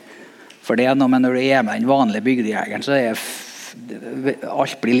 For det er noe med når du er med den vanlige bygdejegeren, så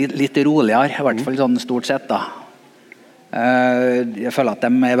alt blir litt roligere, i hvert fall sånn stort sett da. Jeg føler at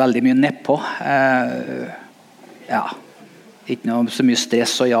de er veldig mye nedpå. Ja, ikke noe så mye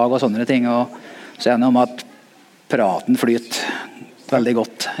stress og jag og sånne ting, og så er det noe med at praten flyter veldig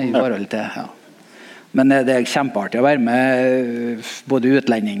godt i forhold til, ja. Men det er kjempeartig å være med både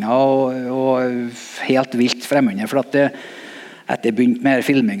utlendinger og helt vilt fremmede, for at etter jeg begynte med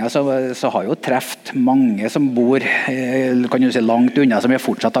filminga, så har jeg jo treft mange som bor kan du si, langt unna, som jeg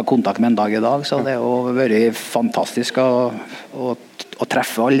fortsatt har kontakt med en dag i dag, så det har jo vært fantastisk å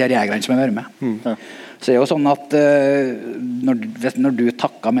treffe alle de jegerne som har vært med. Så det er jo sånn at når du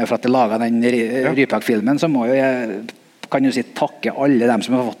takker meg for at jeg laget den Rypak-filmen, så må jo jeg kan du si takke alle dem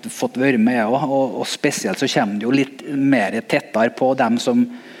som har fått være med og spesielt så kommer det jo litt mer tettere på dem som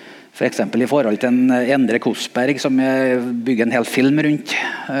for eksempel i forhold til en Endre Kosberg som bygger en hel film rundt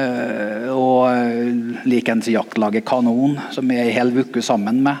og likens jaktlaget Kanon som en hel uke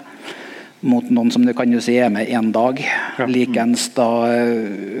sammen med mot noen som du kan jo si med en dag likens da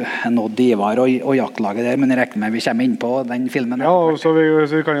Odd Ivar og jaktlaget der, men jeg regner med vi kommer inn på den filmen. Ja, så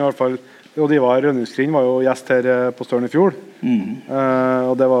vi kan i hvert fall Odd Ivar Rønningsgrind var jo gjest her på Støren i fjor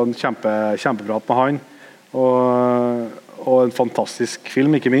og det var en kjempeprat med han og en fantastisk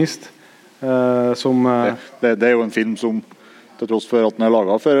film, ikke minst som det jo en film som til tross for at den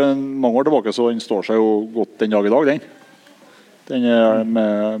laget for mange år tilbake så den står seg jo godt den dag i dag den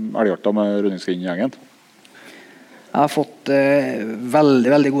med elgjakta med Rønningsgrind-gjengen. Jeg har fått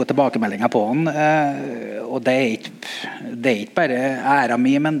veldig, veldig gode tilbakemeldinger på den og det ikke bare æra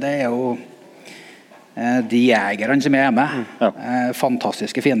mi, men det jo de jegerne som med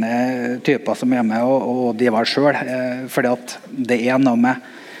fantastiske fine typer som med og de var selv fordi at det noe med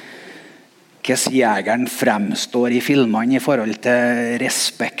hvordan jegeren fremstår i filmene i forhold til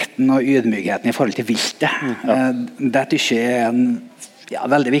respekten og ydmykheten i forhold til viltet det tykker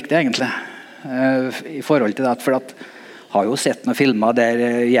jeg veldig viktig egentlig i forhold til det for at har jo sett noen filmer der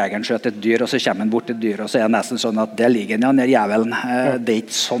jegeren skjøter et dyr og så kommer han bort til et dyr og så det nesten sånn at det ligger den der jævelen det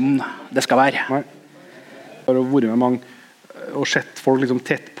ikke sånn det skal være. Nei. Jeg har vært med mange og sett folk liksom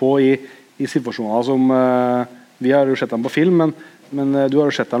tett på i situasjoner som vi har jo sett dem på film men du har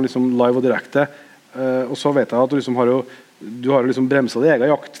jo sett dem liksom live og direkte og så vet jeg at du liksom du har liksom bremset din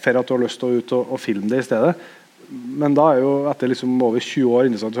egen jakt for at du har lyst til å ut og filme det i stedet men da jo etter liksom over 20 år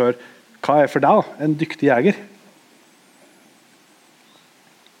interessant å høre hva for deg da, en dyktig jeger?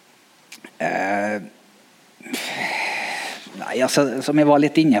 Nei, altså, som jeg var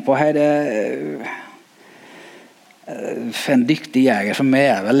litt inne på her en dyktig jeger for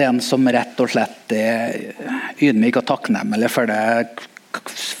meg vel en som rett og slett ydmyk og takknemlig for det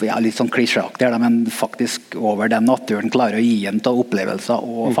litt sånn klisjéaktig men faktisk over den naturen klarer å gi en til opplevelser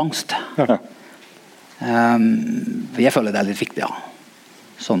og fangst jeg føler det litt viktig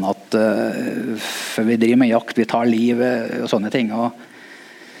sånn at for vi driver med jakt, vi tar liv og sånne ting og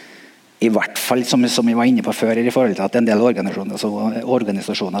i hvert fall som vi var inne på før i forhold til at en del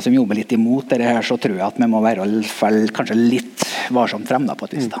organisasjoner som jobber litt imot det her, så tror jeg at vi må være i hvert fall kanskje litt varsomt frem da, på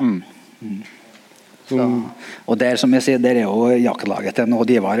et vis da. Så, og der som jeg sier, der jo jaktlaget til Odd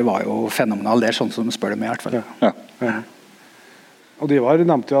Ivar var jo fenomenal der, sånn som spør det meg i hvert fall. Odd Ivar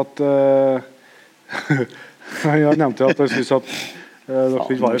nevnte jo at jeg synes at dere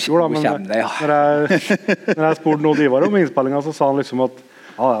ikke var i fjor da, men når jeg spurte Odd Ivar om innspillingen så sa han liksom at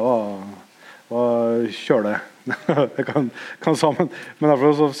det var kjøle det kan sammen men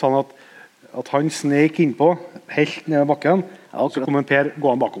derfor så sa han at han snek innpå helt ned i bakken så kom en Per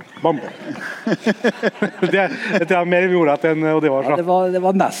gående bakom bam det mer jordrett enn Odd Ivar det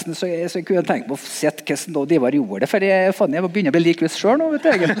var nesten så jeg kunne tenke på å sett hvordan Odd Ivar gjorde det for jeg begynner å bli likvis selv nå vet du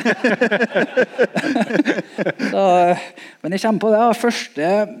egentlig men jeg kommer på det første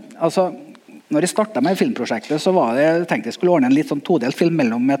altså når jeg startet med filmprosjektet så var det jeg tenkte jeg skulle ordne en litt sånn todelt film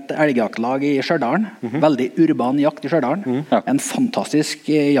mellom et elgjaktlag i Stjørdalen veldig urban jakt i Stjørdalen en fantastisk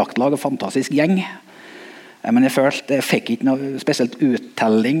jaktlag og fantastisk gjeng men jeg følte jeg fikk ikke noe spesielt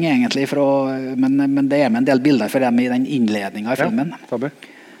uttelling egentlig men det med en del bilder for dem i den innledningen av filmen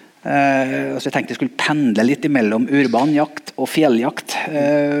så jeg tenkte jeg skulle pendle litt imellom urban jakt og fjelljakt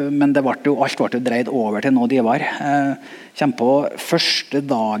men alt ble jo dreid over til Odd Ivar kjem på første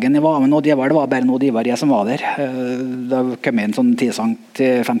dagen jeg var med Odd Ivar det var bare Odd Ivar jeg som var der da kom jeg inn sånn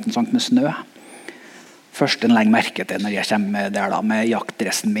 10-15 cm med snø først en legger merke til når jeg kommer der da med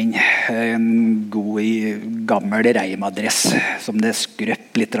jaktdressen min en god gammel reimadress som det skrøpp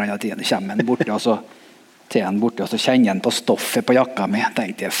litt av tiden kommer en borte og så kjenner han på stoffet på jakka mi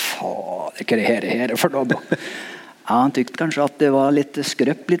tenkte jeg, faen, hva her for noe han tykte kanskje at det var litt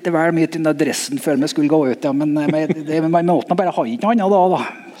skrøpp litt vel mye til den dressen før vi skulle gå ut men man måtte bare ha ikke noe annet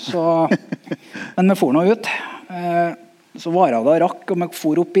da men vi får nå ut så var det da rakk og vi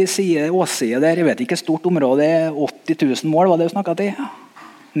får opp i åsside der, jeg vet ikke stort område 80 000 mål var det vi snakket til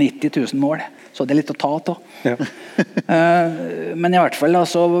 90 000 mål så det litt å ta til men i hvert fall da,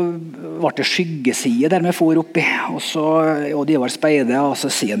 så var det skyggeside der vi for oppi og så Odd Ivar speide og så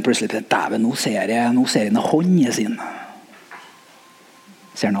sier han plutselig dæven, nå ser jeg noen hånd sin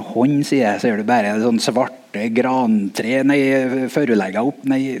ser noen hånd sier jeg, ser du bare sånn svarte grantre førulegget opp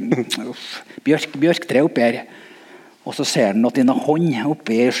bjørktre oppi her og så ser han at dine hånd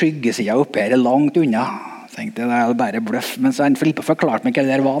oppi skyggesida oppi her langt unna tenkte jeg, det bare bløff men så han forklarte meg hva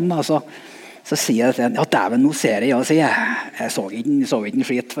det der var altså Så sier jeg til henne, ja dæven, nå ser jeg, sier jeg. Jeg så ikke en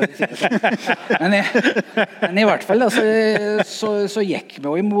skit. For å si det sånn. Men i hvert fall, da, så gikk vi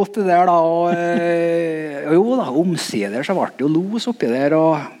jo imot det der, da. Og jo da, omsider så ble det jo los oppi der,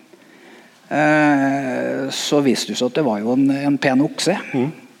 og så visste du så at det var jo en pen okse.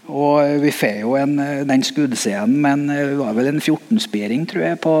 Og vi fikk jo den skuddscenen, men det var vel en 14-spiring, tror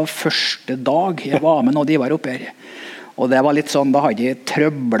jeg, på første dag jeg var med når de var oppe her. Og det var litt sånn, da hadde jeg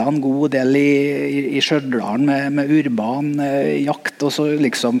trøblet en god del i Stjørdalen med urban jakt, og så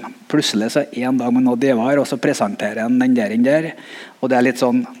liksom plutselig så en dag med noe det var, og så presenterer han den der, og det er litt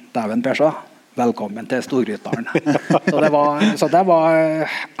sånn, dæven Persa, velkommen til Storgrytdalen. Så det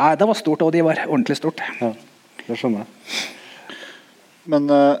var stort, og de var ordentlig stort. Ja, det skjønner jeg. Men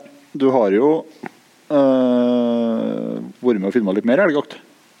du har jo vært med og filmet litt mer elgjakt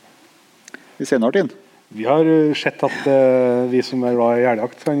i senere tid. Vi har sett at vi som er glad i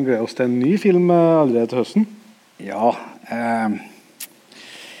elgjakt kan glede oss til en ny film allerede til høsten. Ja,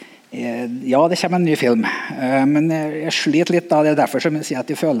 det kommer en ny film. Men jeg sliter litt da. Det er derfor som jeg sier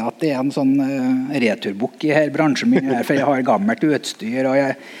at jeg føler at det er en sånn returbukk i her bransjen min. For jeg har gammelt utstyr, og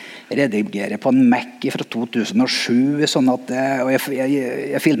jeg redigerer på en Mac fra 2007, sånn at, og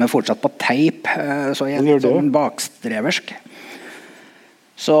jeg filmer fortsatt på teip, så jeg er sånn bakstreversk.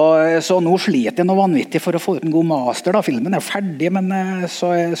 Så nå sliter jeg noe vanvittig for å få ut en god master da. Filmen er ferdig, men så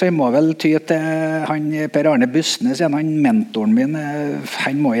jeg må vel ty til han Per Arne Bustnes, han mentoren min.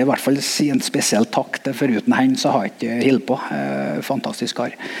 Han må jeg i hvert fall si en spesiell takk til, foruten han så har jeg ikke hilt på. Fantastisk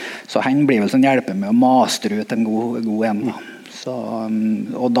kar. Så han blir vel sånn hjelpe med å mastre ut en god en. Så,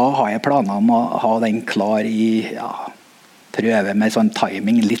 og da har jeg planer om å ha den klar i prøve med sånn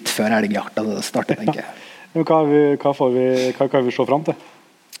timing litt før elgjakta starter, tenker jeg. Hva kan vi se frem til?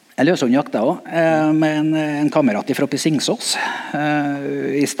 Jeg løser jakta også, med en kamerat fra Singsås.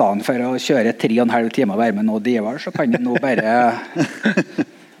 I stedet for å kjøre 3,5 timer og være med noe divar, så kan jeg nå bare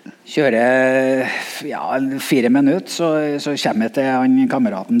kjøre 4 minutter, så kommer jeg til han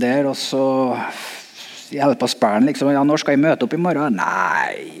kameraten der, og så jeg holder på å spørre han, liksom, når skal jeg møte opp i morgen?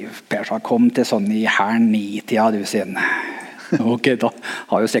 Nei, Per sa kom til sånn i her 9-tida, du sin. Ok, da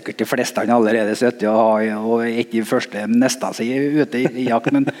har jo sikkert de fleste han allerede sett og ikke første neste seg ute i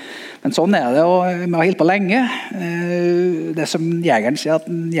jakt, men sånn er det, og vi har holdt på lenge. Det som jegeren sier, at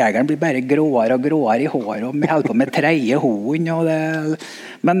jegeren blir bare gråere og gråere i håret, og vi holder på med tredje hund,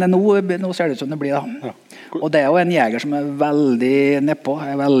 men nå ser det ut som det blir da. Og det er jo en jeger som er veldig nedpå,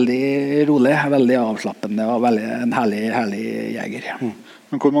 er veldig rolig, veldig avslappende, og en herlig jeger.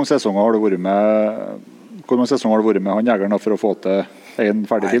 Men hvor mange sesonger har du vært med han jegeren for å få til en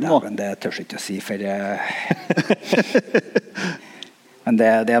ferdig film nå? Nei, det tør jeg ikke å si, for men det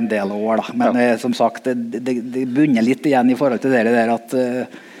er en del år da. Men som sagt, det bunner litt igjen i forhold til det der at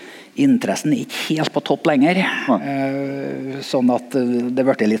interessen er ikke helt på topp lenger. Sånn at det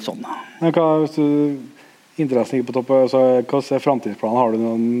ble litt sånn. Men hvis interessen ikke på topp, hva er fremtidsplanen? Har du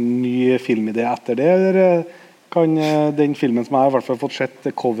noen ny filmidé etter det, eller kan den filmen som jeg har i hvert fall fått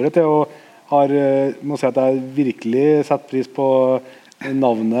sett coveret til, og må si at jeg virkelig setter pris på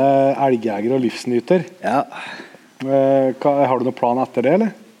navnet elgjeger og livsnyter. Ja. Har du noen plan etter det,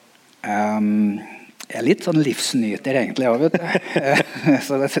 eller? Jeg er litt sånn livsnyter egentlig, vet du.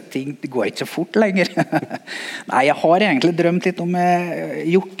 Så ting går ikke så fort lenger. Nei, jeg har egentlig drømt litt om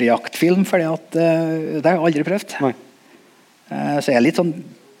hjortejaktfilm, fordi at det har jeg aldri prøvd. Nei. Så jeg er litt sånn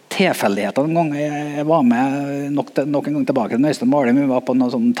tilfeldigheter en gang. Jeg var med nok en gang tilbake til Øystein Malum. Vi var på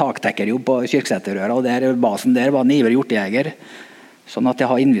noen sånn taktekkerjobb på Kyrksæterøra, og basen der var en ivrig hjortejeger. Sånn at jeg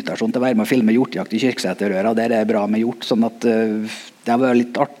har invitasjon til å være med og filme hjortejakt i Kyrksæterøra. Der er det bra med hjort, sånn at det var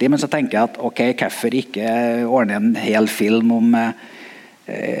litt artig. Men så tenker jeg at ok, hvorfor ikke ordne en hel film om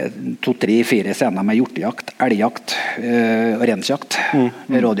 2-3-4 scener med hjortejakt, elgjakt og rensjakt.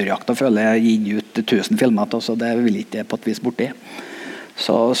 Rådyrjakt og føler jeg gitt ut 1000 filmer, så det vil ikke på et vis borti.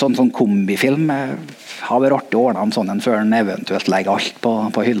 Sånn kombifilm har vært artig å ordne en sånn før en eventuelt legger alt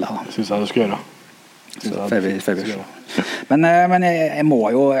på hylla. Synes jeg du skal gjøre. Men jeg må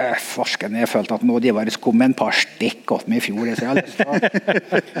jo forsken. Jeg følte at noe de var kom med en par stikk åt meg i fjor.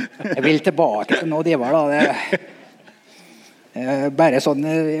 Jeg vil tilbake til noe de var da. Bare sånn,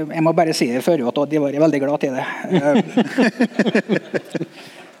 jeg må bare si det før at de var veldig glad til det.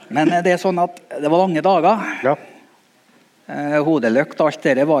 Men det er sånn at det var lange dager. Ja. Hodeløkt og alt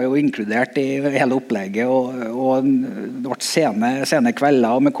det var jo inkludert i hele opplegget, og det ble sene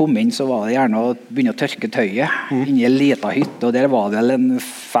kvelder, og vi kom inn så var det gjerne å begynne å tørke tøyet inn i en liten hytte, og der var det vel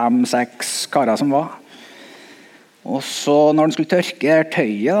 5-6 karer som var. Og så når den skulle tørke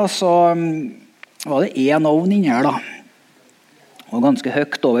tøyet, så var det en ovn inni her da. Og ganske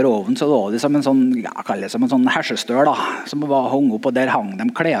høyt over oven så var det som en sånn, jeg kaller det som en sånn hersestør da, som var hong opp, og der hang de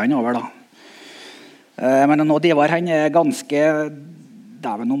klærne over da. Men nå Ivar, han ganske,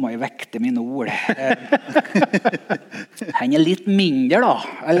 dæven, nå må jeg vekte mine ord. Han litt mindre da,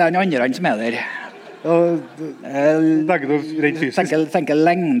 eller den andre som der. Begge noe rent fysisk. Tenker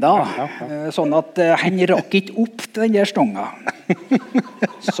lengda, sånn at han rakk ikke opp til den der stonga.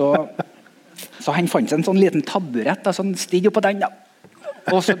 Så han fant seg en sånn liten taburett, så han stig opp på den da.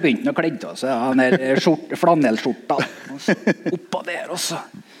 Og så begynte han å kledde av seg, han der flanellskjorta, oppå der også.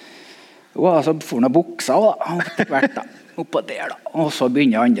 Og så får han buksa da, oppå der da. Og så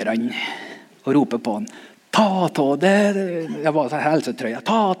begynner andre å rope på han. Ta det, det var sånn helsetrøya,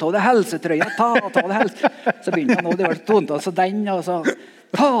 ta det helsetrøya, ta det helsetrøya. Så begynte han, og det var tonet altså den, og så,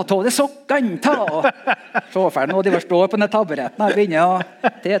 ta det sokkene, Sjåføren, og de var står på den taburetten, og begynner å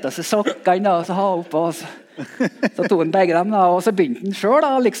tete seg sokkene, og så ha oppå, og så tog han begge dem, da, og så begynte han selv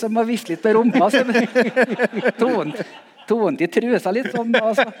da, liksom å vifte litt på rumpa, så tog han til trusa litt sånn,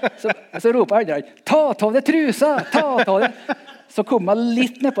 og så ropet andre, ta det trusa, ta det. Så kom han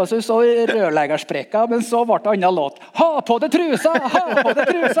litt nedpå, så så rørleggersprekka, men så ble det annen låt. Ha på det trusa!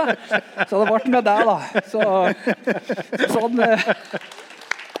 Så det ble med det da. Sånn...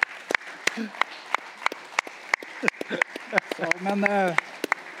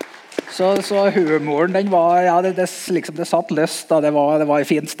 Så humoren, den var, ja, det satt løst da. Det var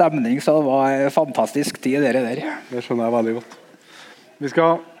en fin stemning, så det var en fantastisk tid der. Det skjønner jeg veldig godt. Vi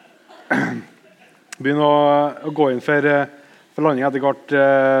skal begynne å gå inn for landing etter hvert.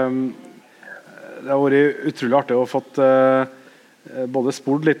 Det har vært utrolig artig å fått både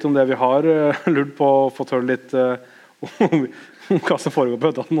spurt litt om det vi har lurt på, og fått høre litt om hva som foregår på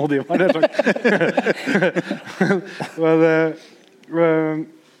Ødalen nå de var. Men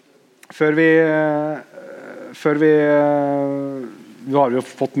før vi har jo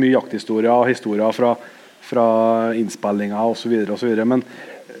fått mye jakthistorier og historier fra innspillinger og så videre, men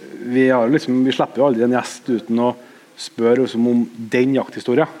vi slipper jo aldri en gjest uten å spørre om den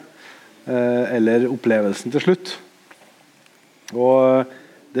jakthistorien eller opplevelsen til slutt. Og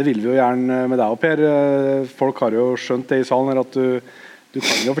det vil vi jo gjerne med deg og Per. Folk har jo skjønt det i salen her, at du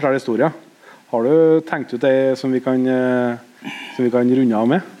kan jo fortelle historier. Har du tenkt ut det som vi kan runde av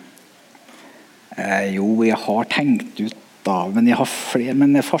med? Jo, jeg har tenkt ut da, men jeg har flere,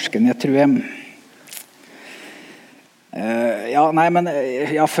 men farsken, jeg tror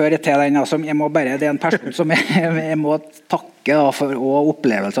før til den, altså, jeg må bare, det er en person som jeg må takke da, for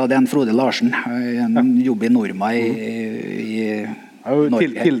opplevelser. Det er en Frode Larsen, en jobb i Norma i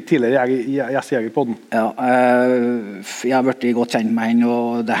Norge. Tidligere gjestejeger på den. Ja, jeg har vært godt kjent med henne,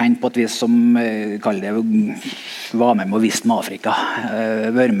 og det hent på et vis som var med å vise med Afrika.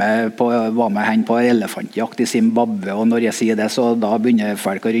 Var med henne på elefantjakt i Zimbabwe, og når jeg sier det, så da begynner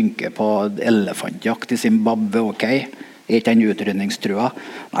folk å rynke på elefantjakt i Zimbabwe, ok. Er ikke den utrydningstrua?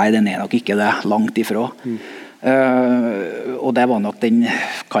 Nei, den er nok ikke det, langt ifra. Og det var nok den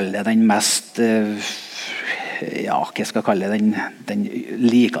mest hva skal jeg kalle den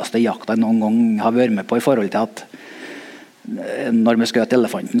likeste jakta jeg noen gang har vært med på, i forhold til at når vi skjøt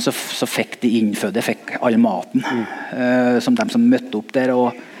elefanten, så fikk de innfødde all maten som de som møtte opp der,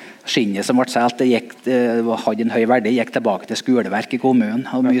 og skinnet som ble selt, det hadde en høy verdi, gikk tilbake til skoleverk i kommunen,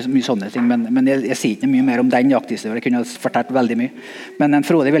 og mye sånne ting, men jeg sier ikke mye mer om den jakthistorien, jeg kunne fortalt veldig mye, men en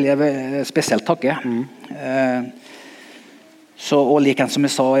Frode vil jeg spesielt takke. Og like som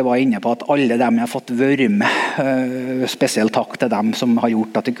jeg sa, jeg var inne på at alle dem jeg har fått være med, spesielt takk til dem som har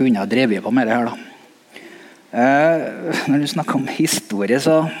gjort at jeg kunne ha drevet på med det her da. Når du snakker om historie,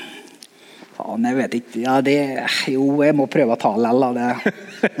 så faen, jeg vet ikke, jeg må prøve å ta lell av det.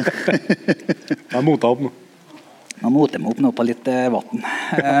 Jeg moter opp nå. Jeg moter meg opp nå på litt vatten.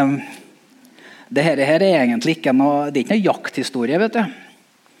 Det her er egentlig ikke noe, det er ikke noe jakthistorie, vet du.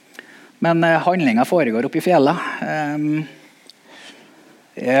 Men handlingen foregår oppe i fjellet.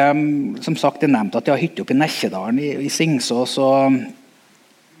 Som sagt, jeg nevnte at jeg har hytte oppe i Nesjedalen i Singsås, og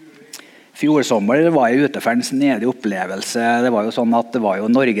fjordsommer var jeg ute for en snedig opplevelse. Det var jo sånn at det var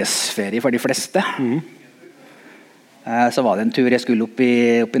jo Norgesferie for de fleste. Så var det en tur jeg skulle opp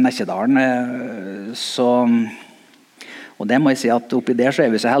i Nesjedalen, og det må jeg si at oppi der så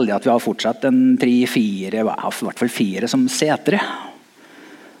er vi så heldige at vi har fortsatt en 3-4, i hvert fall 4 som setere.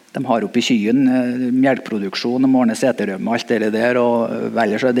 De har oppe i Kyen melkproduksjon, de ordner seterømme og alt det der, og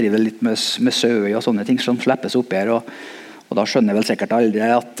ellers så driver litt med søy og sånne ting som slippes opp her, og da skjønner jeg vel sikkert aldri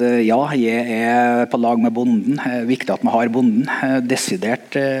at ja, jeg er på lag med bonden. Det er viktig at vi har bonden.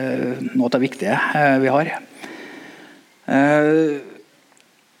 Desidert noe av det viktige vi har.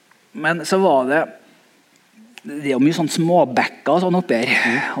 Men så var det det er jo mye sånn småbekker og sånn oppi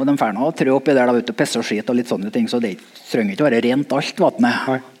her. Og de får noe trø oppi der da, ute og pisse og skit og litt sånne ting, så det trenger ikke å være rent alt vannet.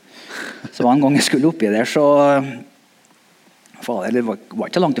 Så en gang jeg skulle oppi der, så det var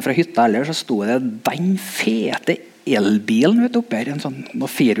ikke langt fra hytta heller, så sto det den fete elbilen oppi her, en sånn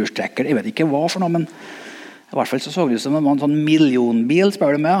firehjulstrekker, jeg vet ikke hva for noe, men i hvert fall så det ut som det var en sånn millionbil,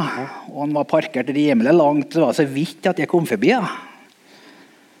 spør du meg, og han var parkert rimelig langt, det var så vidt at jeg kom forbi,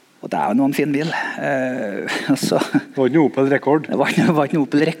 og det jo noen fin bil. Så, det var ikke noe Opel Rekord? Det var ikke noe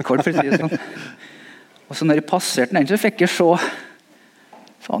Opel Rekord, for å si det sånn. Og så når jeg passerte den, så fikk jeg se,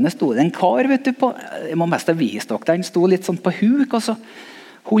 faen, det stod en kar, vet du, på, jeg må mest ha vist dere, den stod litt sånn på huk, og så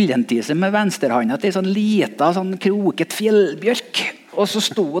holdt han til seg med venstrehånda til en sånn lita, sånn kroket fjellbjørk, og så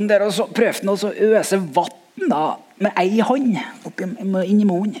stod han der, og så prøvde han å øse vatten da, med ei hånd, inn i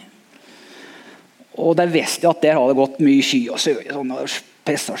munnen. Og der visste jeg at der hadde gått mye sky og søy, sånn, og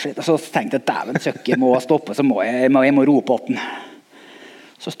pissa skitt. Så tenkte jeg, dæven søkke, jeg må stoppe, så må jeg rope åt den.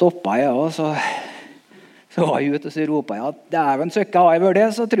 Så stoppet jeg, og så var jeg ute, og så ropet jeg at dæven søkke, har jeg vært det,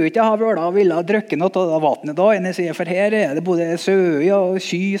 så tror jeg ikke jeg har vært og ville drikke noe av vannet da, enn jeg sier, for her det både søy og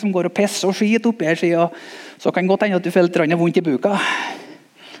sky som går og pisser og skit oppi her, sier, og så kan det godt hende at du føler litt vondt i buka.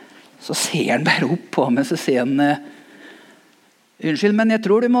 Så ser han bare opp på meg, så ser han, unnskyld, men jeg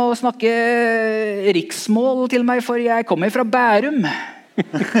tror du må snakke riksmål til meg, for jeg kommer fra Bærum.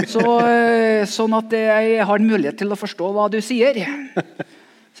 Sånn at jeg har en mulighet til å forstå hva du sier.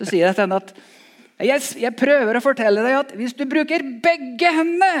 Så sier jeg til henne at jeg prøver å fortelle deg at hvis du bruker begge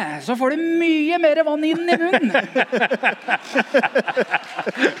hendene, så får du mye mer vann inn i munnen.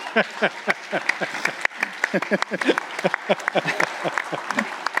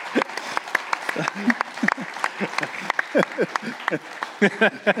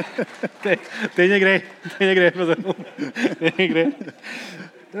 Den grei.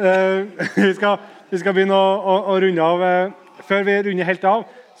 Vi skal begynne å runde av. Før vi runder helt av,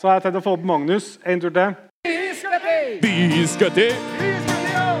 så har jeg tenkt å få opp Magnus en tur til. Vi skal til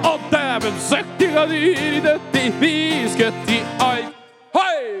Å dæven søkkinga dyr i døtti. Vi skal til alt.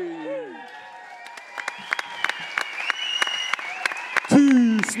 Hei!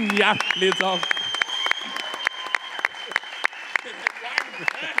 Tusen hjertelig takk.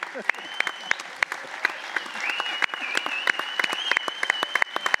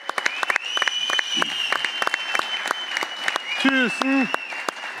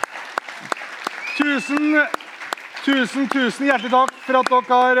 Tusen hjertelig takk for at dere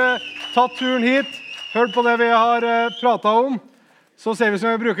har tatt turen hit, hørt på det vi har pratet om. Så ser vi som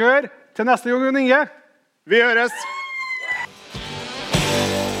vi bruker å gjøre. Til neste gang, Jon Inge. Vi høres!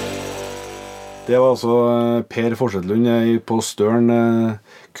 Det var altså Per Forsetlund på Støren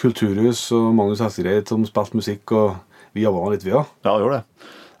kulturhus og Magnus Hessegreit som spilte musikk, og vi jobbet litt via. Ja, det gjorde det.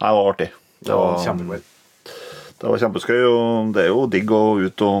 Det var artig. Det var kjempegøy. Det var kjempeskøy, og det jo digg å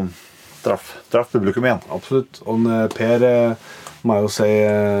ut og treffe publikum igjen. Absolutt. Og Per må jeg jo si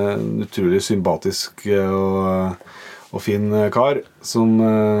utrolig sympatisk og fin kar, som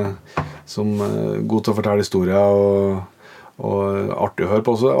god til å fortelle historier og artig å høre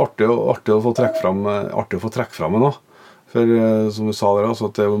på. Også artig å få trekke frem med noe. For som du sa der, altså,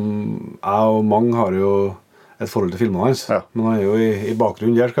 at jeg og mange har jo et forhold til filmene hans, men han jo i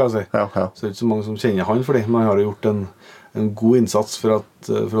bakgrunnen der, skal jeg si. Ja. Så det ikke så mange som kjenner han for det, men han har jo gjort en god innsats for å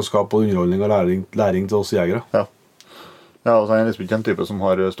skape underholdning og læring til oss jegere. Ja, altså han liksom ikke en type som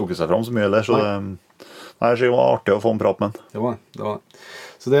har stukket seg frem så mye eller, så det var artig å få en prat med han. Det var det.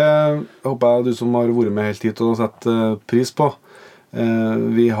 Så det håper jeg du som har vært med helt hit og sett pris på.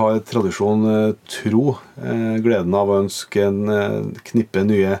 Vi har tradisjon tro, gleden av å ønske en knippe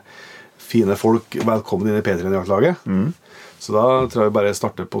nye fine folk velkommen inn i P3-jaktlaget. Så da tror jeg bare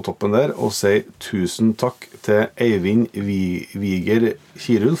starter på toppen der og sier tusen takk til Eivind Viger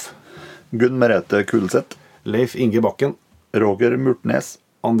Kirulf, Gunn Merete Kulseth, Leif Inge Bakken, Roger Murtnes,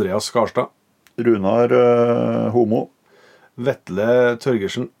 Andreas Skarstad, Runar Homo, Vetle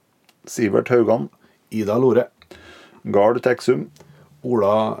Tørgersen, Sivert Haugan, Ida Lore, Gard Teksum,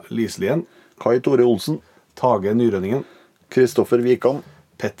 Ola Lislien, Kai Tore Olsen, Tage Nyrønningen, Kristoffer Vikan,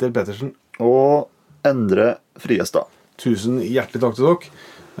 Petter Pettersen og Endre Friestad. Tusen hjertelig takk til dere.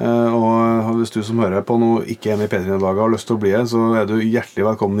 Og hvis du som hører på nå ikke med i P3-laget og har lyst til å bli her, så du hjertelig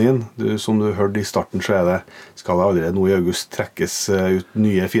velkommen inn. Som du hørte i starten, så skal det allerede nå i august trekkes ut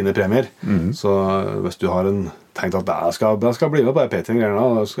nye fine premier. Så hvis du har tenkt at jeg skal bli med på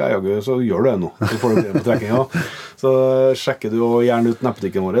P3-greiene, så gjør du det nå. Så får du bli med på trekkinga. Så sjekker du gjerne ut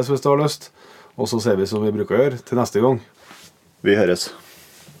nettbutikken vår hvis du har lyst. Og så ser vi som vi bruker å gjøre til neste gang. Vi høres.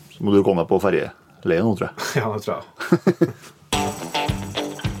 Så må du komme på ferjeleie nå, tror jeg. Ja, det tror jeg.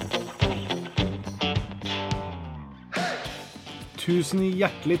 Tusen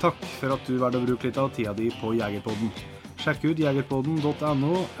hjertelig takk for at du valgte å bruke litt av tida di på Jegerpodden. Sjekk ut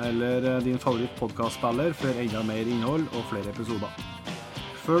jegerpodden.no eller din favorittpodcastspiller for enda mer innhold og flere episoder.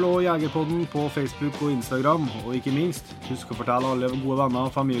 Følg også Jegerpodden på Facebook og Instagram, og ikke minst, husk å fortelle alle gode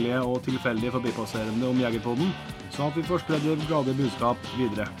venner, familie og tilfeldige forbipasserende om Jegerpodden, sånn at vi får spredd det glade budskap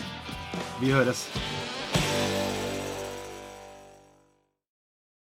videre. Vi høres!